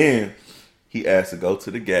then he asked to go to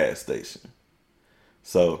the gas station.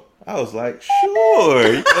 So I was like, sure,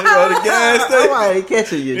 you want to go to the gas station? I'm already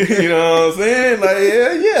catching you. You know what I'm saying? Like,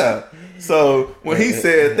 yeah. So when he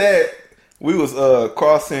said that, we was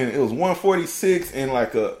crossing, it was 146 and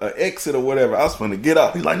like a exit or whatever. I was finna get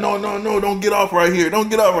off. He's like, no, don't get off right here. Don't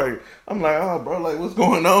get off right here. I'm like, oh, bro, like, what's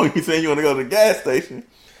going on? He's saying you want to go to the gas station.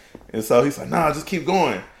 And so he's like, nah, just keep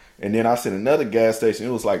going. And then I seen another gas station. It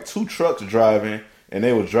was like 2 trucks driving, and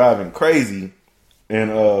they was driving crazy. And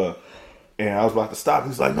I was about to stop.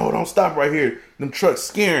 He's like, no, don't stop right here. Them trucks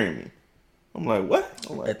scaring me. I'm like, what?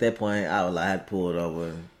 I'm like, at that point, I was like, I had to pull it over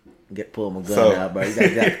and pull my gun out, bro. You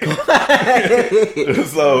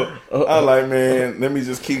So I was like, man, let me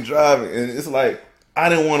just keep driving. And it's like, I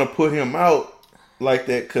didn't want to put him out like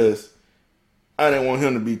that because I didn't want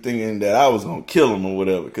him to be thinking that I was going to kill him or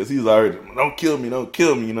whatever. Because he's already, don't kill me, you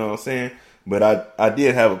know what I'm saying? But I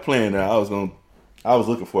did have a plan that I was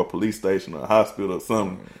looking for a police station or a hospital or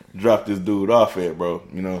something, drop this dude off at, bro,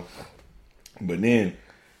 But then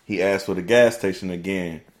he asked for the gas station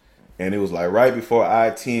again. And it was like right before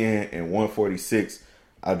I-10 and 146,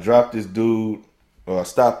 I dropped this dude, or I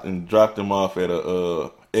stopped and dropped him off at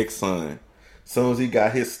a Exxon. As soon as he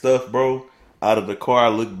got his stuff, bro, out of the car, I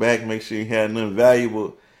looked back, make sure he had nothing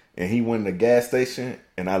valuable, and he went to the gas station,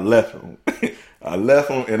 and I left him.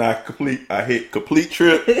 And I hit complete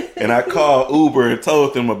trip, and I called Uber and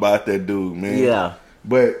told them about that dude, man. Yeah.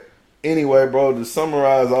 But anyway, bro, to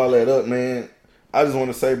summarize all that up, man, I just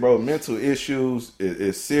want to say, bro, mental issues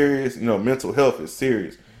is serious. Mental health is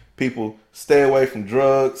serious. People, stay away from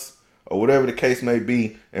drugs or whatever the case may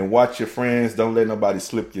be, and watch your friends. Don't let nobody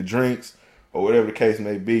slip your drinks or whatever the case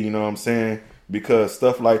may be, you know what I'm saying? Because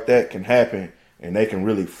stuff like that can happen, and they can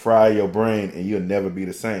really fry your brain, and you'll never be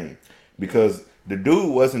the same. Because the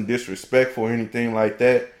dude wasn't disrespectful or anything like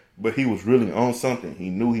that, but he was really on something. He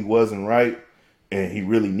knew he wasn't right, and he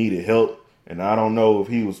really needed help. And I don't know if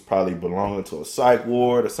he was probably belonging to a psych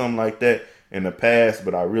ward or something like that in the past,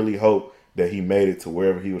 but I really hope that he made it to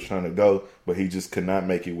wherever he was trying to go, but he just could not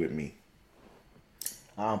make it with me.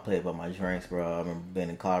 I don't play about my drinks, bro. I remember being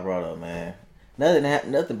in Colorado, man.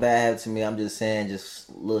 Nothing bad happened to me. I'm just saying, just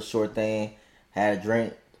a little short thing. Had a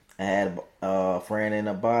drink. I had a friend end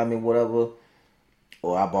up buying me whatever,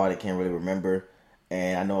 or I bought it. Can't really remember.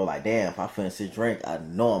 And I know, like, damn, if I finish this drink, I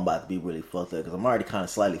know I'm about to be really fucked up because I'm already kind of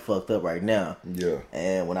slightly fucked up right now. Yeah.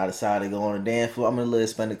 And when I decided to go on the dance floor, I'm in a little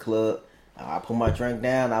Hispanic club. I put my drink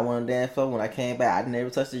down. I went on the dance floor. When I came back, I never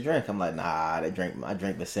touched the drink. I'm like, nah, my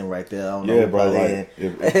drink been sitting right there. I don't know bro. Like,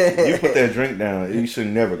 if you put that drink down, you should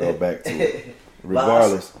never go back to it,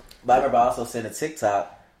 regardless. But I remember I also seen a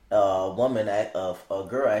TikTok. A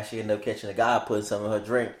girl actually ended up catching a guy putting some of her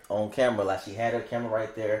drink on camera. Like, she had her camera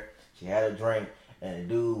right there. She had her drink. And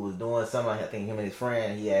the dude was doing something, I think him and his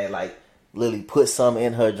friend, he had like literally put some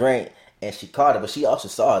in her drink and she caught it, but she also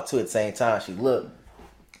saw it too at the same time. She looked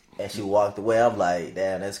and she walked away. I'm like,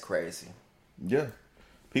 damn, that's crazy. Yeah.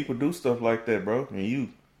 People do stuff like that, bro. And you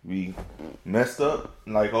be messed up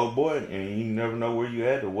like, oh boy, and you never know where you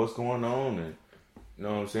at or what's going on. And you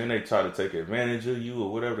know what I'm saying? They try to take advantage of you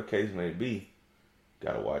or whatever the case may be.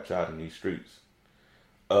 Gotta watch out in these streets.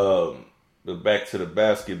 But back to the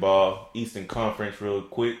basketball, Eastern Conference real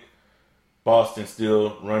quick. Boston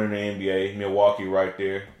still running the NBA. Milwaukee right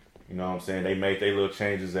there. You know what I'm saying? They made their little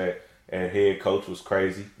changes at head coach was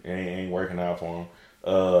crazy. It ain't working out for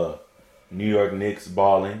them. New York Knicks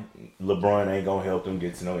balling. LeBron ain't going to help them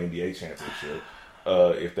get to no NBA championship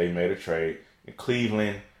if they made a trade. And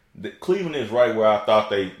Cleveland is right where I thought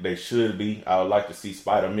they should be. I would like to see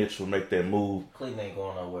Spider Mitchell make that move. Cleveland ain't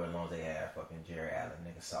going nowhere as long as they have fucking Jerry Allen.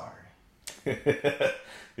 Nigga, sorry.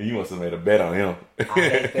 You must have made a bet on him. I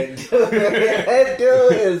hate that dude. That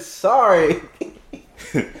dude is sorry.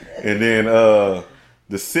 And then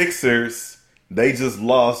the Sixers, they just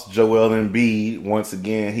lost Joel Embiid once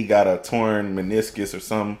again. He got a torn meniscus or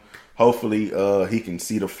something. Hopefully he can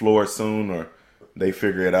see the floor soon or they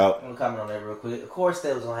figure it out. I'm going to comment on that real quick. Of course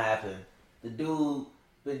that was going to happen. The dude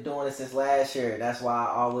been doing it since last year. That's why I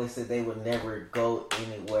always said they would never go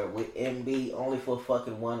anywhere with Embiid only for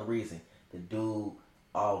fucking one reason. The dude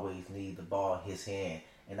always needs the ball in his hand.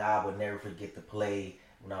 And I would never forget the play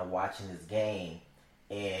when I'm watching this game.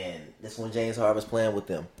 And this when James Harden was playing with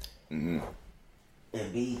them. Mm-hmm.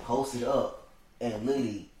 And B posted up and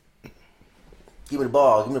literally, give me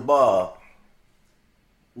the ball.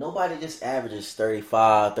 Nobody just averages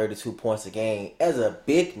 35, 32 points a game. As a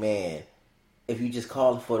big man, if you just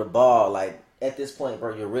calling for the ball, like at this point,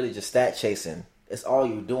 bro, you're really just stat chasing. That's all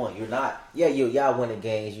you're doing. You're not, y'all winning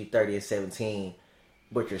games, you 30 and 17,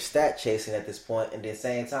 but you're stat chasing at this point. And at the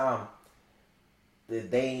same time,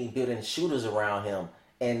 they ain't building shooters around him.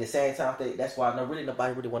 And at the same time, that's why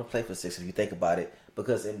nobody really want to play for Sixers if you think about it.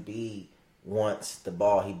 Because Embiid wants the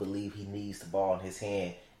ball. He believes he needs the ball in his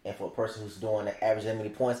hand. And for a person who's doing the average that many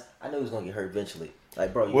points, I know he's going to get hurt eventually.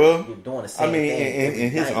 Like, bro, you're doing the same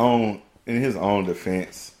thing. In his own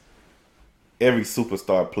defense, every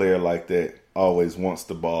superstar player like that always wants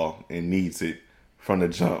the ball and needs it from the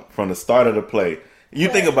jump, from the start of the play. You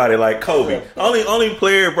think about it like Kobe. Only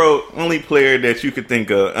player that you could think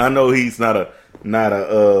of. I know he's not a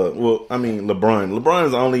LeBron. LeBron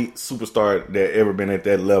is the only superstar that ever been at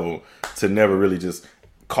that level to never really just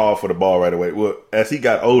call for the ball right away. Well, as he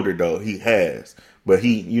got older though, he has. But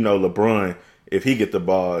LeBron, if he get the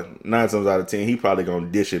ball, 9 times out of 10, he probably gonna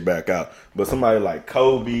dish it back out. But somebody like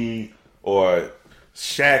Kobe or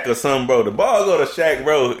Shaq or something, bro, the ball go to Shaq,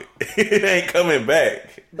 bro, it ain't coming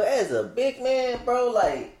back. But as a big man, bro,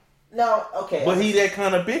 like, no, okay. But he that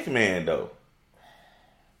kind of big man, though.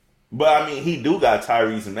 But, I mean, he do got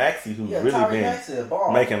Tyrese Maxey, who's really been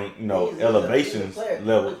making, elevations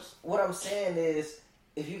levels. What I'm saying is,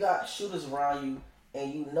 if you got shooters around you,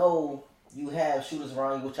 and you know you have shooters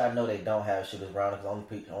around you, which I know they don't have shooters around,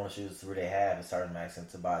 because the only shooters they have is Tyrese Maxey and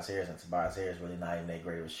Tobias Harris, and Tobias Harris really not even that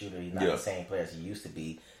great of a shooter. He's not the same player as he used to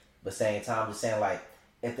be. But same time, I'm just saying, like,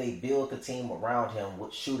 if they build the team around him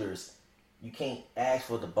with shooters, you can't ask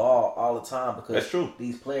for the ball all the time because that's true.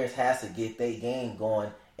 These players has to get their game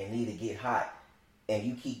going and need to get hot. And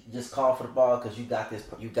you keep just calling for the ball because you got this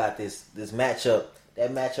matchup.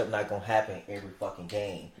 That matchup not gonna happen every fucking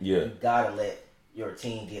game. Yeah. You gotta let your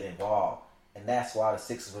team get involved. And that's why the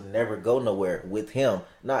Sixers would never go nowhere with him.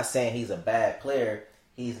 Not saying he's a bad player.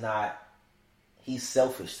 He's not. He's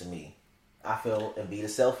selfish to me. I feel Embiid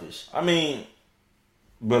is selfish. I mean,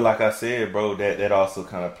 but like I said, bro, that also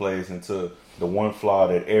kind of plays into the one flaw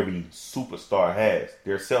that every superstar has.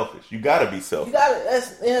 They're selfish. You gotta be selfish.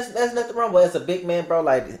 That's nothing wrong. But as a big man, bro,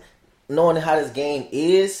 like knowing how this game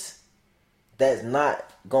is, that's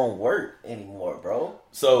not gonna work anymore, bro.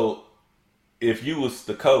 So, if you was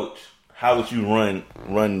the coach, how would you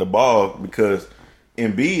run the ball? Because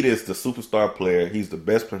Embiid is the superstar player. He's the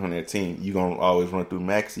best player on that team. You gonna always run through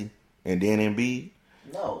Maxey and then Embiid?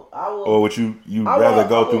 No, I will. Or would you rather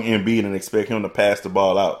go through Embiid and expect him to pass the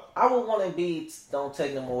ball out? I would want Embiid don't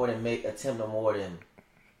take no more than attempt no more than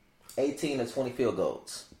 18 to 20 field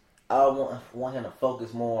goals. I want him to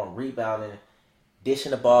focus more on rebounding,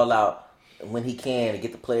 dishing the ball out when he can to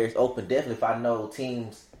get the players open. Definitely, if I know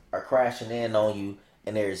teams are crashing in on you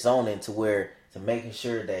and they're zoning to making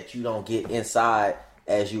sure that you don't get inside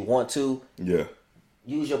as you want to. Yeah.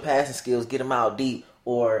 Use your passing skills, get him out deep.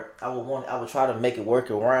 Or I would try to make it work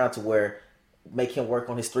around to where make him work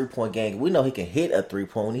on his 3-point game. We know he can hit a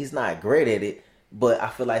 3-point. He's not great at it, but I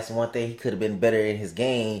feel like it's one thing he could have been better in his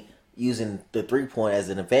game using the 3-point as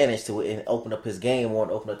an advantage to and open up his game more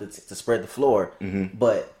and open up to spread the floor. Mm-hmm.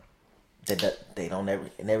 But they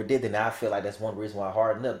never did that. Now I feel like that's one reason why I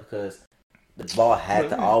hardened up because the ball had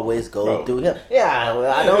to always go through him. Yeah,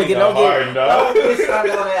 well, I don't get started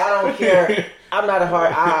on that. I don't care. I'm not a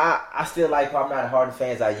hard. I still like. I'm not a Harden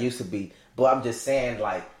fan as I used to be. But I'm just saying,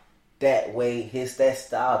 like that way, that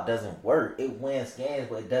style doesn't work. It wins games,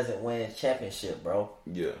 but it doesn't win championship, bro.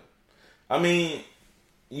 Yeah, I mean,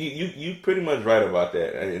 you pretty much right about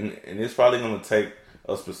that, and it's probably going to take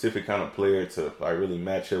a specific kind of player to like really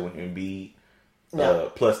match up with Embiid,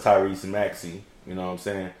 plus Tyrese Maxey. You know what I'm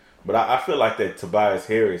saying? But I feel like that Tobias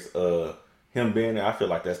Harris, him being there, I feel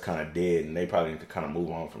like that's kind of dead, and they probably need to kind of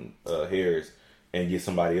move on from Harris and get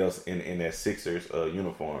somebody else in that Sixers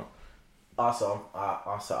uniform. Also,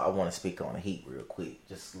 I want to speak on the Heat real quick.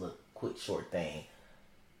 Just a quick short thing.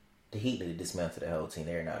 The Heat did dismantle the whole team.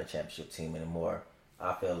 They're not a championship team anymore.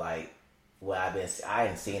 I feel like I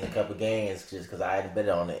hadn't seen a couple games just because I hadn't bet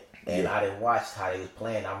on it, and I didn't watch how they was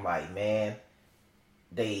playing. I'm like, man.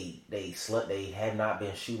 They have not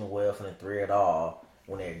been shooting well from the three at all.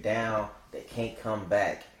 When they're down, they can't come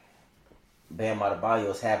back. Bam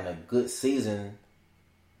Adebayo is having a good season,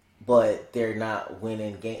 but they're not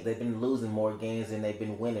winning games. They've been losing more games than they've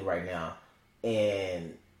been winning right now.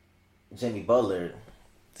 And Jimmy Butler,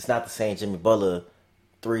 it's not the same Jimmy Butler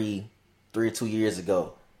 2 years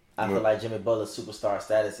ago. I feel like Jimmy Butler's superstar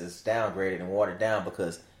status is downgraded and watered down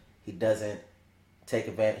because he doesn't take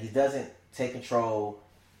advantage. He doesn't take control.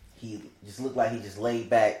 He just looked like he just laid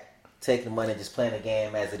back, taking the money, just playing the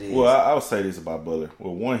game as it is. Well, I would say this about Butler.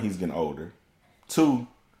 Well, one, he's getting older. Two,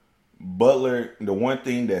 Butler, the one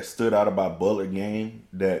thing that stood out about Butler game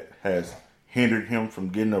that has hindered him from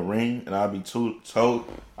getting a ring, and I'll be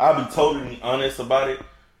totally honest about it,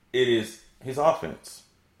 it is his offense.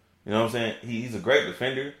 You know what I'm saying? He's a great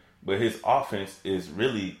defender, but his offense is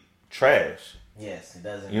really trash. Yes, it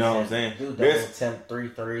doesn't. You know what I'm saying? Dude doesn't attempt 3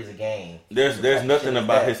 threes a game. There's nothing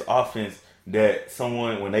about his offense that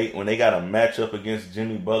someone when they got a matchup against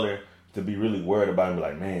Jimmy Butler to be really worried about and be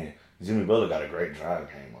like, man, Jimmy Butler got a great drive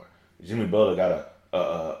game, or Jimmy Butler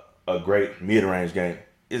got a great mid range game.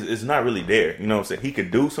 It's not really there. You know what I'm saying? He could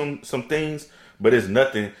do some things, but it's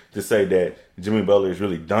nothing to say that Jimmy Butler is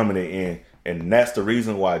really dominant in, and that's the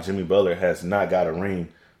reason why Jimmy Butler has not got a ring.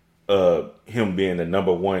 Him being the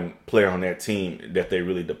number one player on that team that they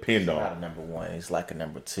really depend on. Not a number one. He's like a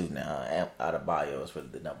number 2 now. Adebayo is really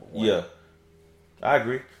the number 1. Yeah, I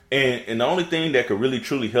agree. And the only thing that could really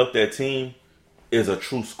truly help that team is a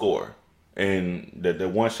true scorer. And the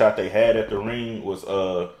one shot they had at the ring was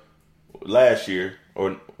last year,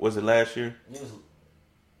 or was it last year?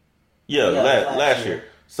 Last year.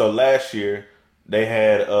 So last year they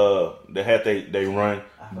had they run,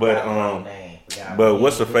 but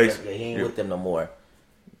what's the face? Yeah, he ain't with them no more.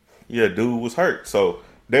 Yeah, dude was hurt. So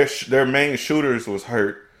their main shooters was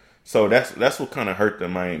hurt. So that's what kind of hurt the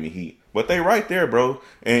Miami Heat. But they right there, bro.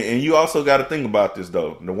 And you also got to think about this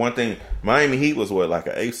though. The one thing, Miami Heat was like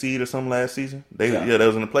an 8 seed or something last season. They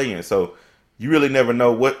was in the play-in. So you really never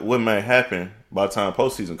know what might happen by the time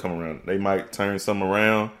postseason come around. They might turn something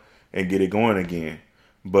around and get it going again.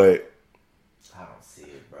 But I don't see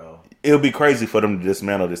it, bro. It'll be crazy for them to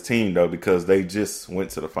dismantle this team though, because they just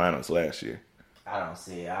went to the finals last year. I don't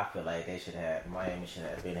see it. I feel like Miami should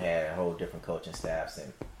have had a whole different coaching staffs,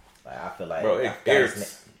 and I feel like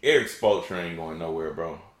Eric Spoelstra ain't going nowhere,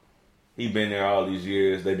 bro. He been there all these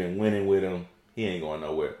years. They've been winning with him. He ain't going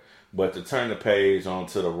nowhere. But to turn the page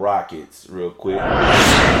onto the Rockets real quick,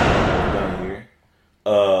 done here.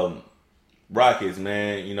 Rockets,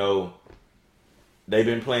 man, you know, they've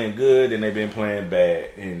been playing good and they've been playing bad.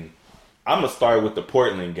 And I'm gonna start with the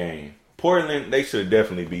Portland game. Portland, they should have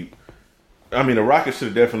definitely beat. I mean, the Rockets should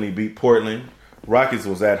have definitely beat Portland. Rockets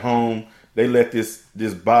was at home. They let this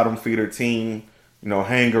bottom feeder team, you know,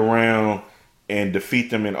 hang around and defeat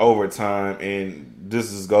them in overtime. And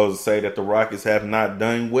this goes to say that the Rockets have not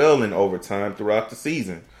done well in overtime throughout the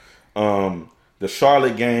season. The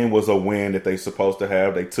Charlotte game was a win that they supposed to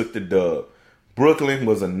have. They took the dub. Brooklyn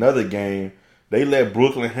was another game. They let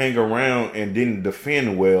Brooklyn hang around and didn't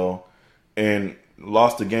defend well and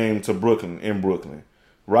lost the game to Brooklyn in Brooklyn.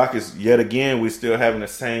 Rockets, yet again, we're still having the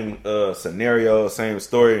same scenario, same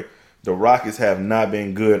story. The Rockets have not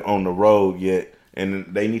been good on the road yet, and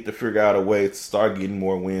they need to figure out a way to start getting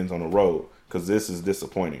more wins on the road because this is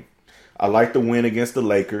disappointing. I like the win against the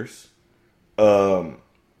Lakers. LeBron,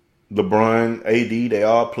 AD, they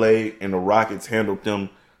all played, and the Rockets handled them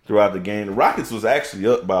throughout the game. The Rockets was actually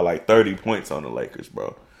up by like 30 points on the Lakers,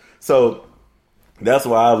 bro. So that's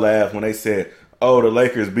why I laughed when they said, "Oh, the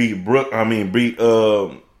Lakers beat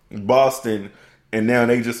Boston, and now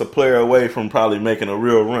they just a player away from probably making a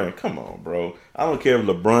real run." Come on, bro. I don't care if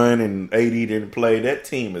LeBron and AD didn't play. That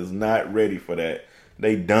team is not ready for that.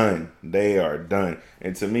 They done. They are done.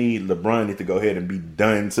 And to me, LeBron needs to go ahead and be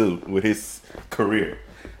done too with his career.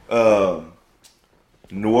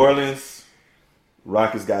 New Orleans,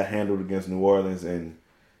 Rockets got handled against New Orleans, and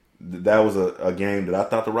that was a game that I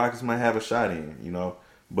thought the Rockets might have a shot in, you know.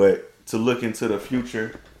 But to look into the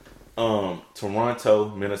future, Toronto,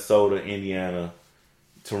 Minnesota, Indiana,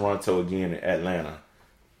 Toronto again, and Atlanta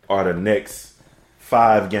are the next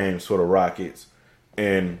 5 games for the Rockets.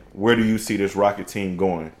 And where do you see this Rocket team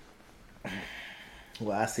going?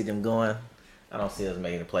 Well, I see them going. I don't see us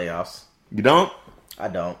making the playoffs. You don't? I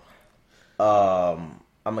don't. I'm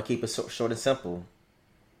gonna keep it short and simple.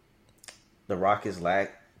 The Rockets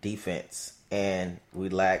lack defense, and we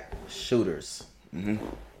lack shooters. Mm-hmm.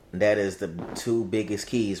 That is the 2 biggest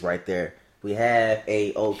keys right there. We have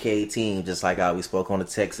a okay team, just like how we spoke on the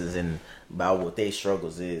Texans and about what their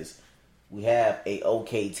struggles is. We have a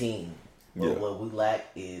okay team, but what we lack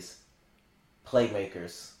is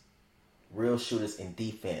playmakers, real shooters, and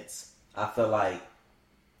defense. I feel like,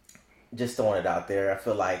 just throwing it out there, I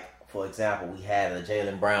feel like, for example, we had a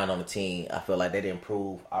Jaylen Brown on the team. I feel like they'd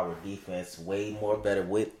improve our defense way more better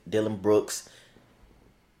with Dylan Brooks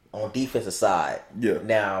on defensive side. Yeah.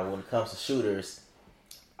 Now, when it comes to shooters,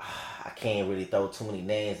 I can't really throw too many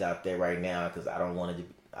names out there right now because I don't want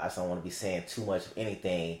to be saying too much of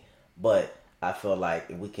anything. But I feel like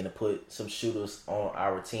if we can put some shooters on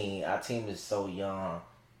our team is so young,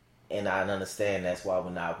 and I understand that's why we're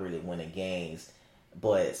not really winning games.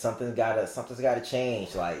 But something's gotta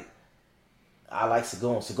change. Like, I like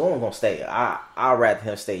Segun. Segun gonna stay. I'd rather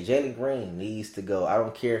him stay. Jalen Green needs to go. I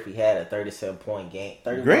don't care if he had a 37-point game.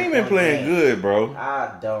 Green been playing good, bro.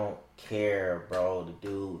 I don't care, bro. The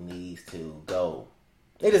dude needs to go.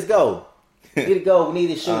 They just go. We need to go. We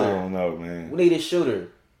need a shooter. I don't know, man. We need a shooter.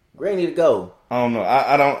 Green need to go. I don't know.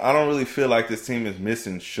 I don't really feel like this team is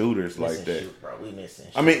missing shooters like that. Bro. We missing.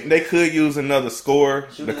 I mean, they could use another scorer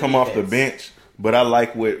to come off the bench. But I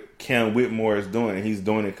like what Cam Whitmore is doing. He's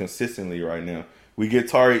doing it consistently right now. We get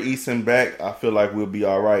Tari Eason back, I feel like we'll be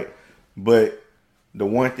all right. But the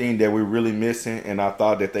one thing that we're really missing, and I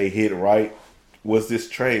thought that they hit right, was this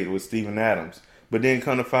trade with Steven Adams. But then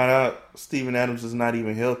come to find out, Steven Adams is not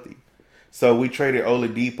even healthy. So we traded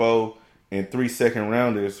Oladipo and 3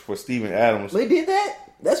 second-rounders for Steven Adams. They did that?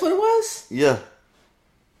 That's what it was? Yeah.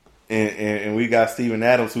 And we got Steven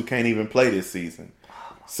Adams who can't even play this season.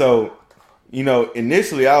 So, you know,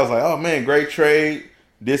 initially I was like, oh, man, great trade.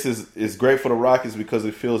 This is great for the Rockets because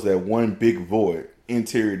it fills that one big void,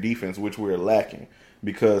 interior defense, which we're lacking.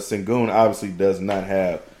 Because Sengun obviously does not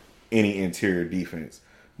have any interior defense.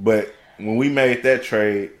 But when we made that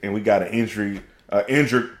trade and we got an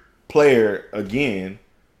injured player again,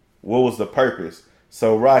 what was the purpose?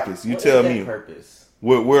 So, Rockets, you tell me, purpose?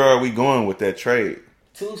 Where are we going with that trade?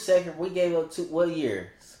 2 seconds. We gave up what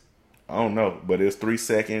years? I don't know, but it's 3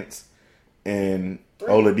 seconds and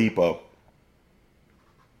Oladipo.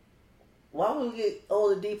 Why would we get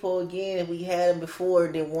Oladipo again if we had him before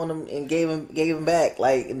and then won him and gave him back?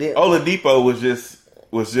 Like, then, Oladipo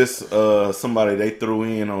was just somebody they threw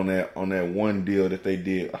in on that one deal that they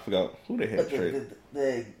did. I forgot who they had traded.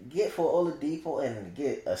 The get for Oladipo and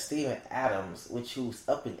get a Steven Adams, which who's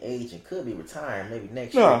up in age and could be retiring maybe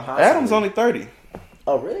next year. Possibly. Adams only 30.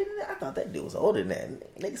 Oh, really? I thought that dude was older than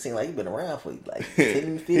that. Nigga seemed like he been around for like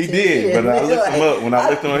 10, 15 years. He did, but I looked him up. When I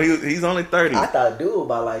looked him up, he's only 30. I thought dude was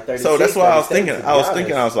about like 36. So that's why I was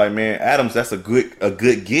thinking. I was like, man, Adams, that's a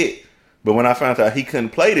good get. But when I found out he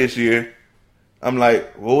couldn't play this year, I'm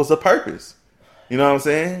like, what was the purpose? You know what I'm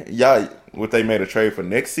saying? Y'all, what they made a trade for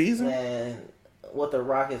next season? Man, what the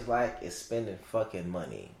Rockets like is spending fucking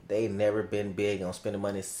money. They never been big on spending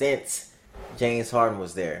money since James Harden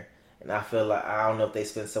was there. And I feel like I don't know if they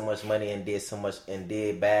spent so much money and did so much and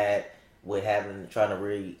did bad with trying to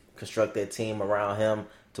reconstruct their team around him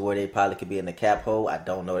to where they probably could be in the cap hole. I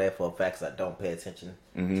don't know that for a fact 'cause I don't pay attention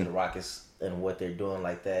to the Rockets and what they're doing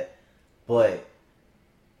like that. But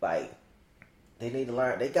like they need to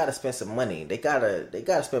learn. They gotta spend some money. They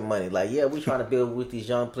gotta spend money. Like yeah, we're trying to build with these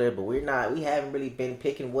young players, but we haven't really been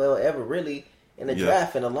picking well ever really in the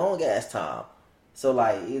draft in a long ass time. So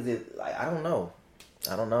like, is it like I don't know,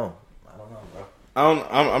 bro. I'm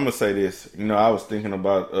gonna say this. You know, I was thinking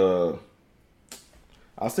about where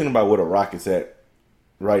the Rockets at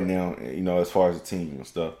right now. You know, as far as the team and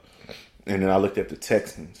stuff, and then I looked at the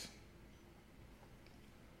Texans.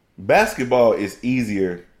 Basketball is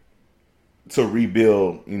easier to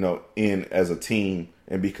rebuild, you know, in as a team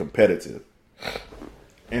and be competitive.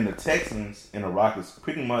 And the Texans and the Rockets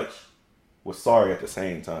pretty much was sorry at the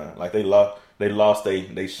same time. Like they lost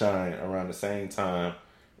they shine around the same time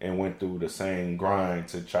and went through the same grind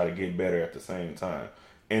to try to get better at the same time.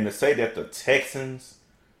 And to say that the Texans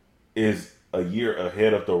is a year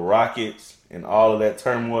ahead of the Rockets and all of that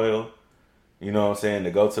turmoil, you know what I'm saying,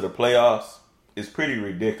 to go to the playoffs is pretty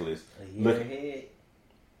ridiculous. A year ahead?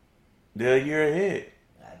 They're a year ahead.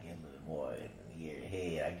 I get a little more than a year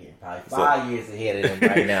ahead. I get probably 5 years ahead of them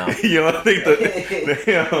right now. You know, I think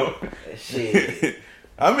shit.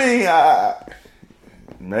 I mean,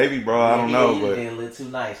 maybe, bro. I don't know, but being a little too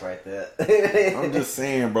nice right there. I'm just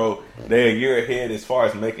saying, bro. They're a year ahead as far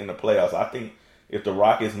as making the playoffs. I think if the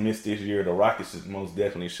Rockets miss this year, the Rockets most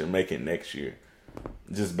definitely should make it next year,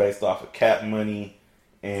 just based off of cap money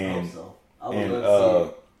and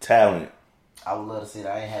talent. I would love to see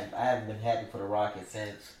that. I haven't been happy for the Rockets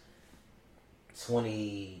since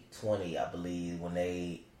 2020, I believe, when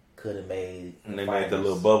they could have made. And they made the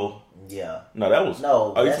little bubble. Yeah. No, that was that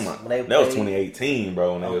was 2018,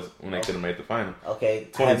 bro. When they could have made the final. Okay.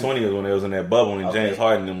 2020 was when they was in that bubble and James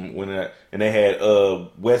Harden and they had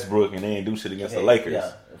Westbrook and they didn't do shit against the Lakers.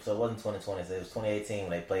 Yeah. So it wasn't 2020. So it was 2018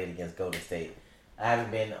 when they played against Golden State. I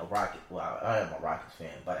haven't been a Rocket. Well, I am a Rockets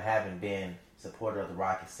fan, but I haven't been supporter of the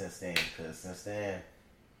Rockets since then. Because since then,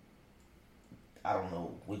 I don't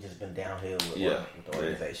know. We just been downhill with the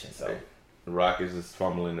organization. So the Rockets is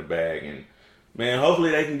fumbling the bag, and man,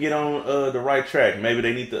 hopefully they can get on the right track. Maybe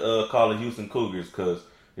they need to call the Houston Cougars because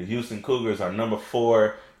the Houston Cougars are number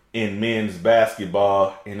 4 in men's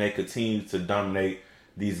basketball, and they continue to dominate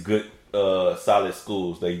these good, solid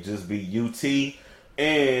schools. They just beat UT,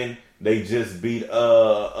 and they just beat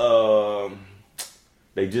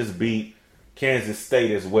Kansas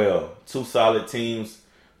State as well. 2 solid teams.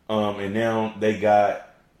 And now they got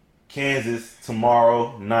Kansas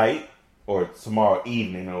tomorrow night or tomorrow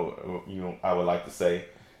evening, or I would like to say,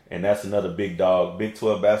 and that's another big dog. Big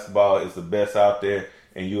 12 basketball is the best out there,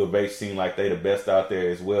 and U of H seem like they the best out there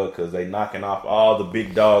as well because they knocking off all the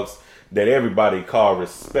big dogs that everybody call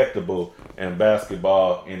respectable in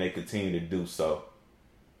basketball, and they continue to do so.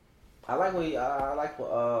 I like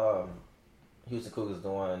what Houston Cougars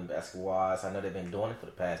doing basketball-wise. I know they've been doing it for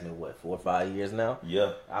the past, 4 or 5 years now.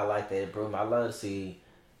 Yeah. I like that improvement. I love to see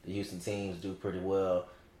the Houston teams do pretty well.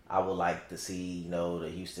 I would like to see,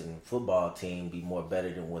 the Houston football team be more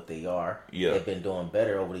better than what they are. Yeah. They've been doing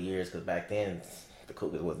better over the years because back then, the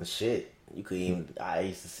Cougars wasn't shit. You could even, I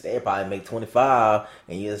used to say they'd probably make 25,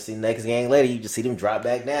 and you'll see next game later, you just see them drop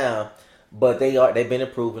back down. But they've been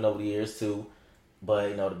improving over the years too.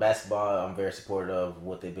 But, the basketball, I'm very supportive of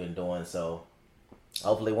what they've been doing, so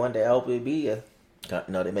hopefully one day, they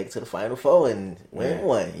make it to the Final Four and win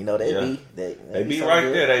one. They be right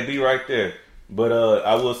good. there. They be right there. But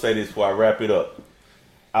I will say this before I wrap it up.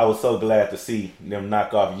 I was so glad to see them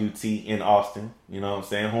knock off UT in Austin. You know what I'm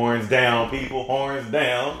saying? Horns down, people. Horns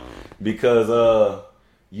down. Because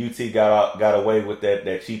UT got away with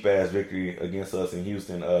that cheap-ass victory against us in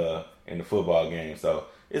Houston in the football game. So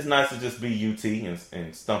it's nice to just be UT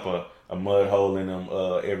and stump a mud hole in them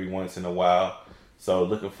every once in a while. So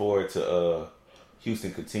looking forward to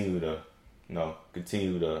Houston continue to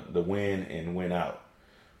win and win out.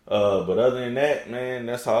 But other than that, man,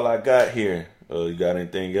 that's all I got here. You got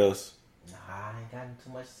anything else? Nah, I ain't got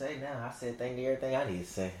too much to say now. I said everything I need to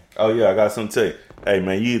say. Oh yeah, I got something to tell you. Hey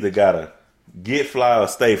man, you either gotta get fly or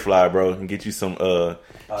stay fly, bro, and get you some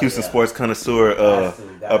Houston Sports Connoisseur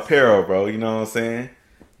apparel, bro. You know what I'm saying?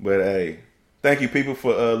 But hey, thank you people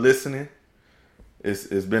for listening.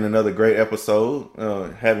 It's been another great episode.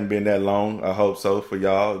 Haven't been that long. I hope so for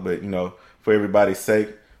y'all. But, for everybody's sake,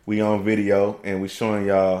 we on video and we showing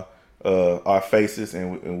y'all our faces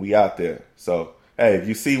and we out there. So, hey, if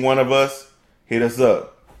you see one of us, hit us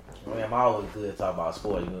up. Man, I'm always good to talk about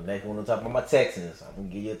sports. Next one to talk about my Texans. I'm going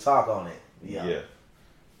to give you a talk on it. Yeah.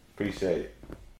 Appreciate it.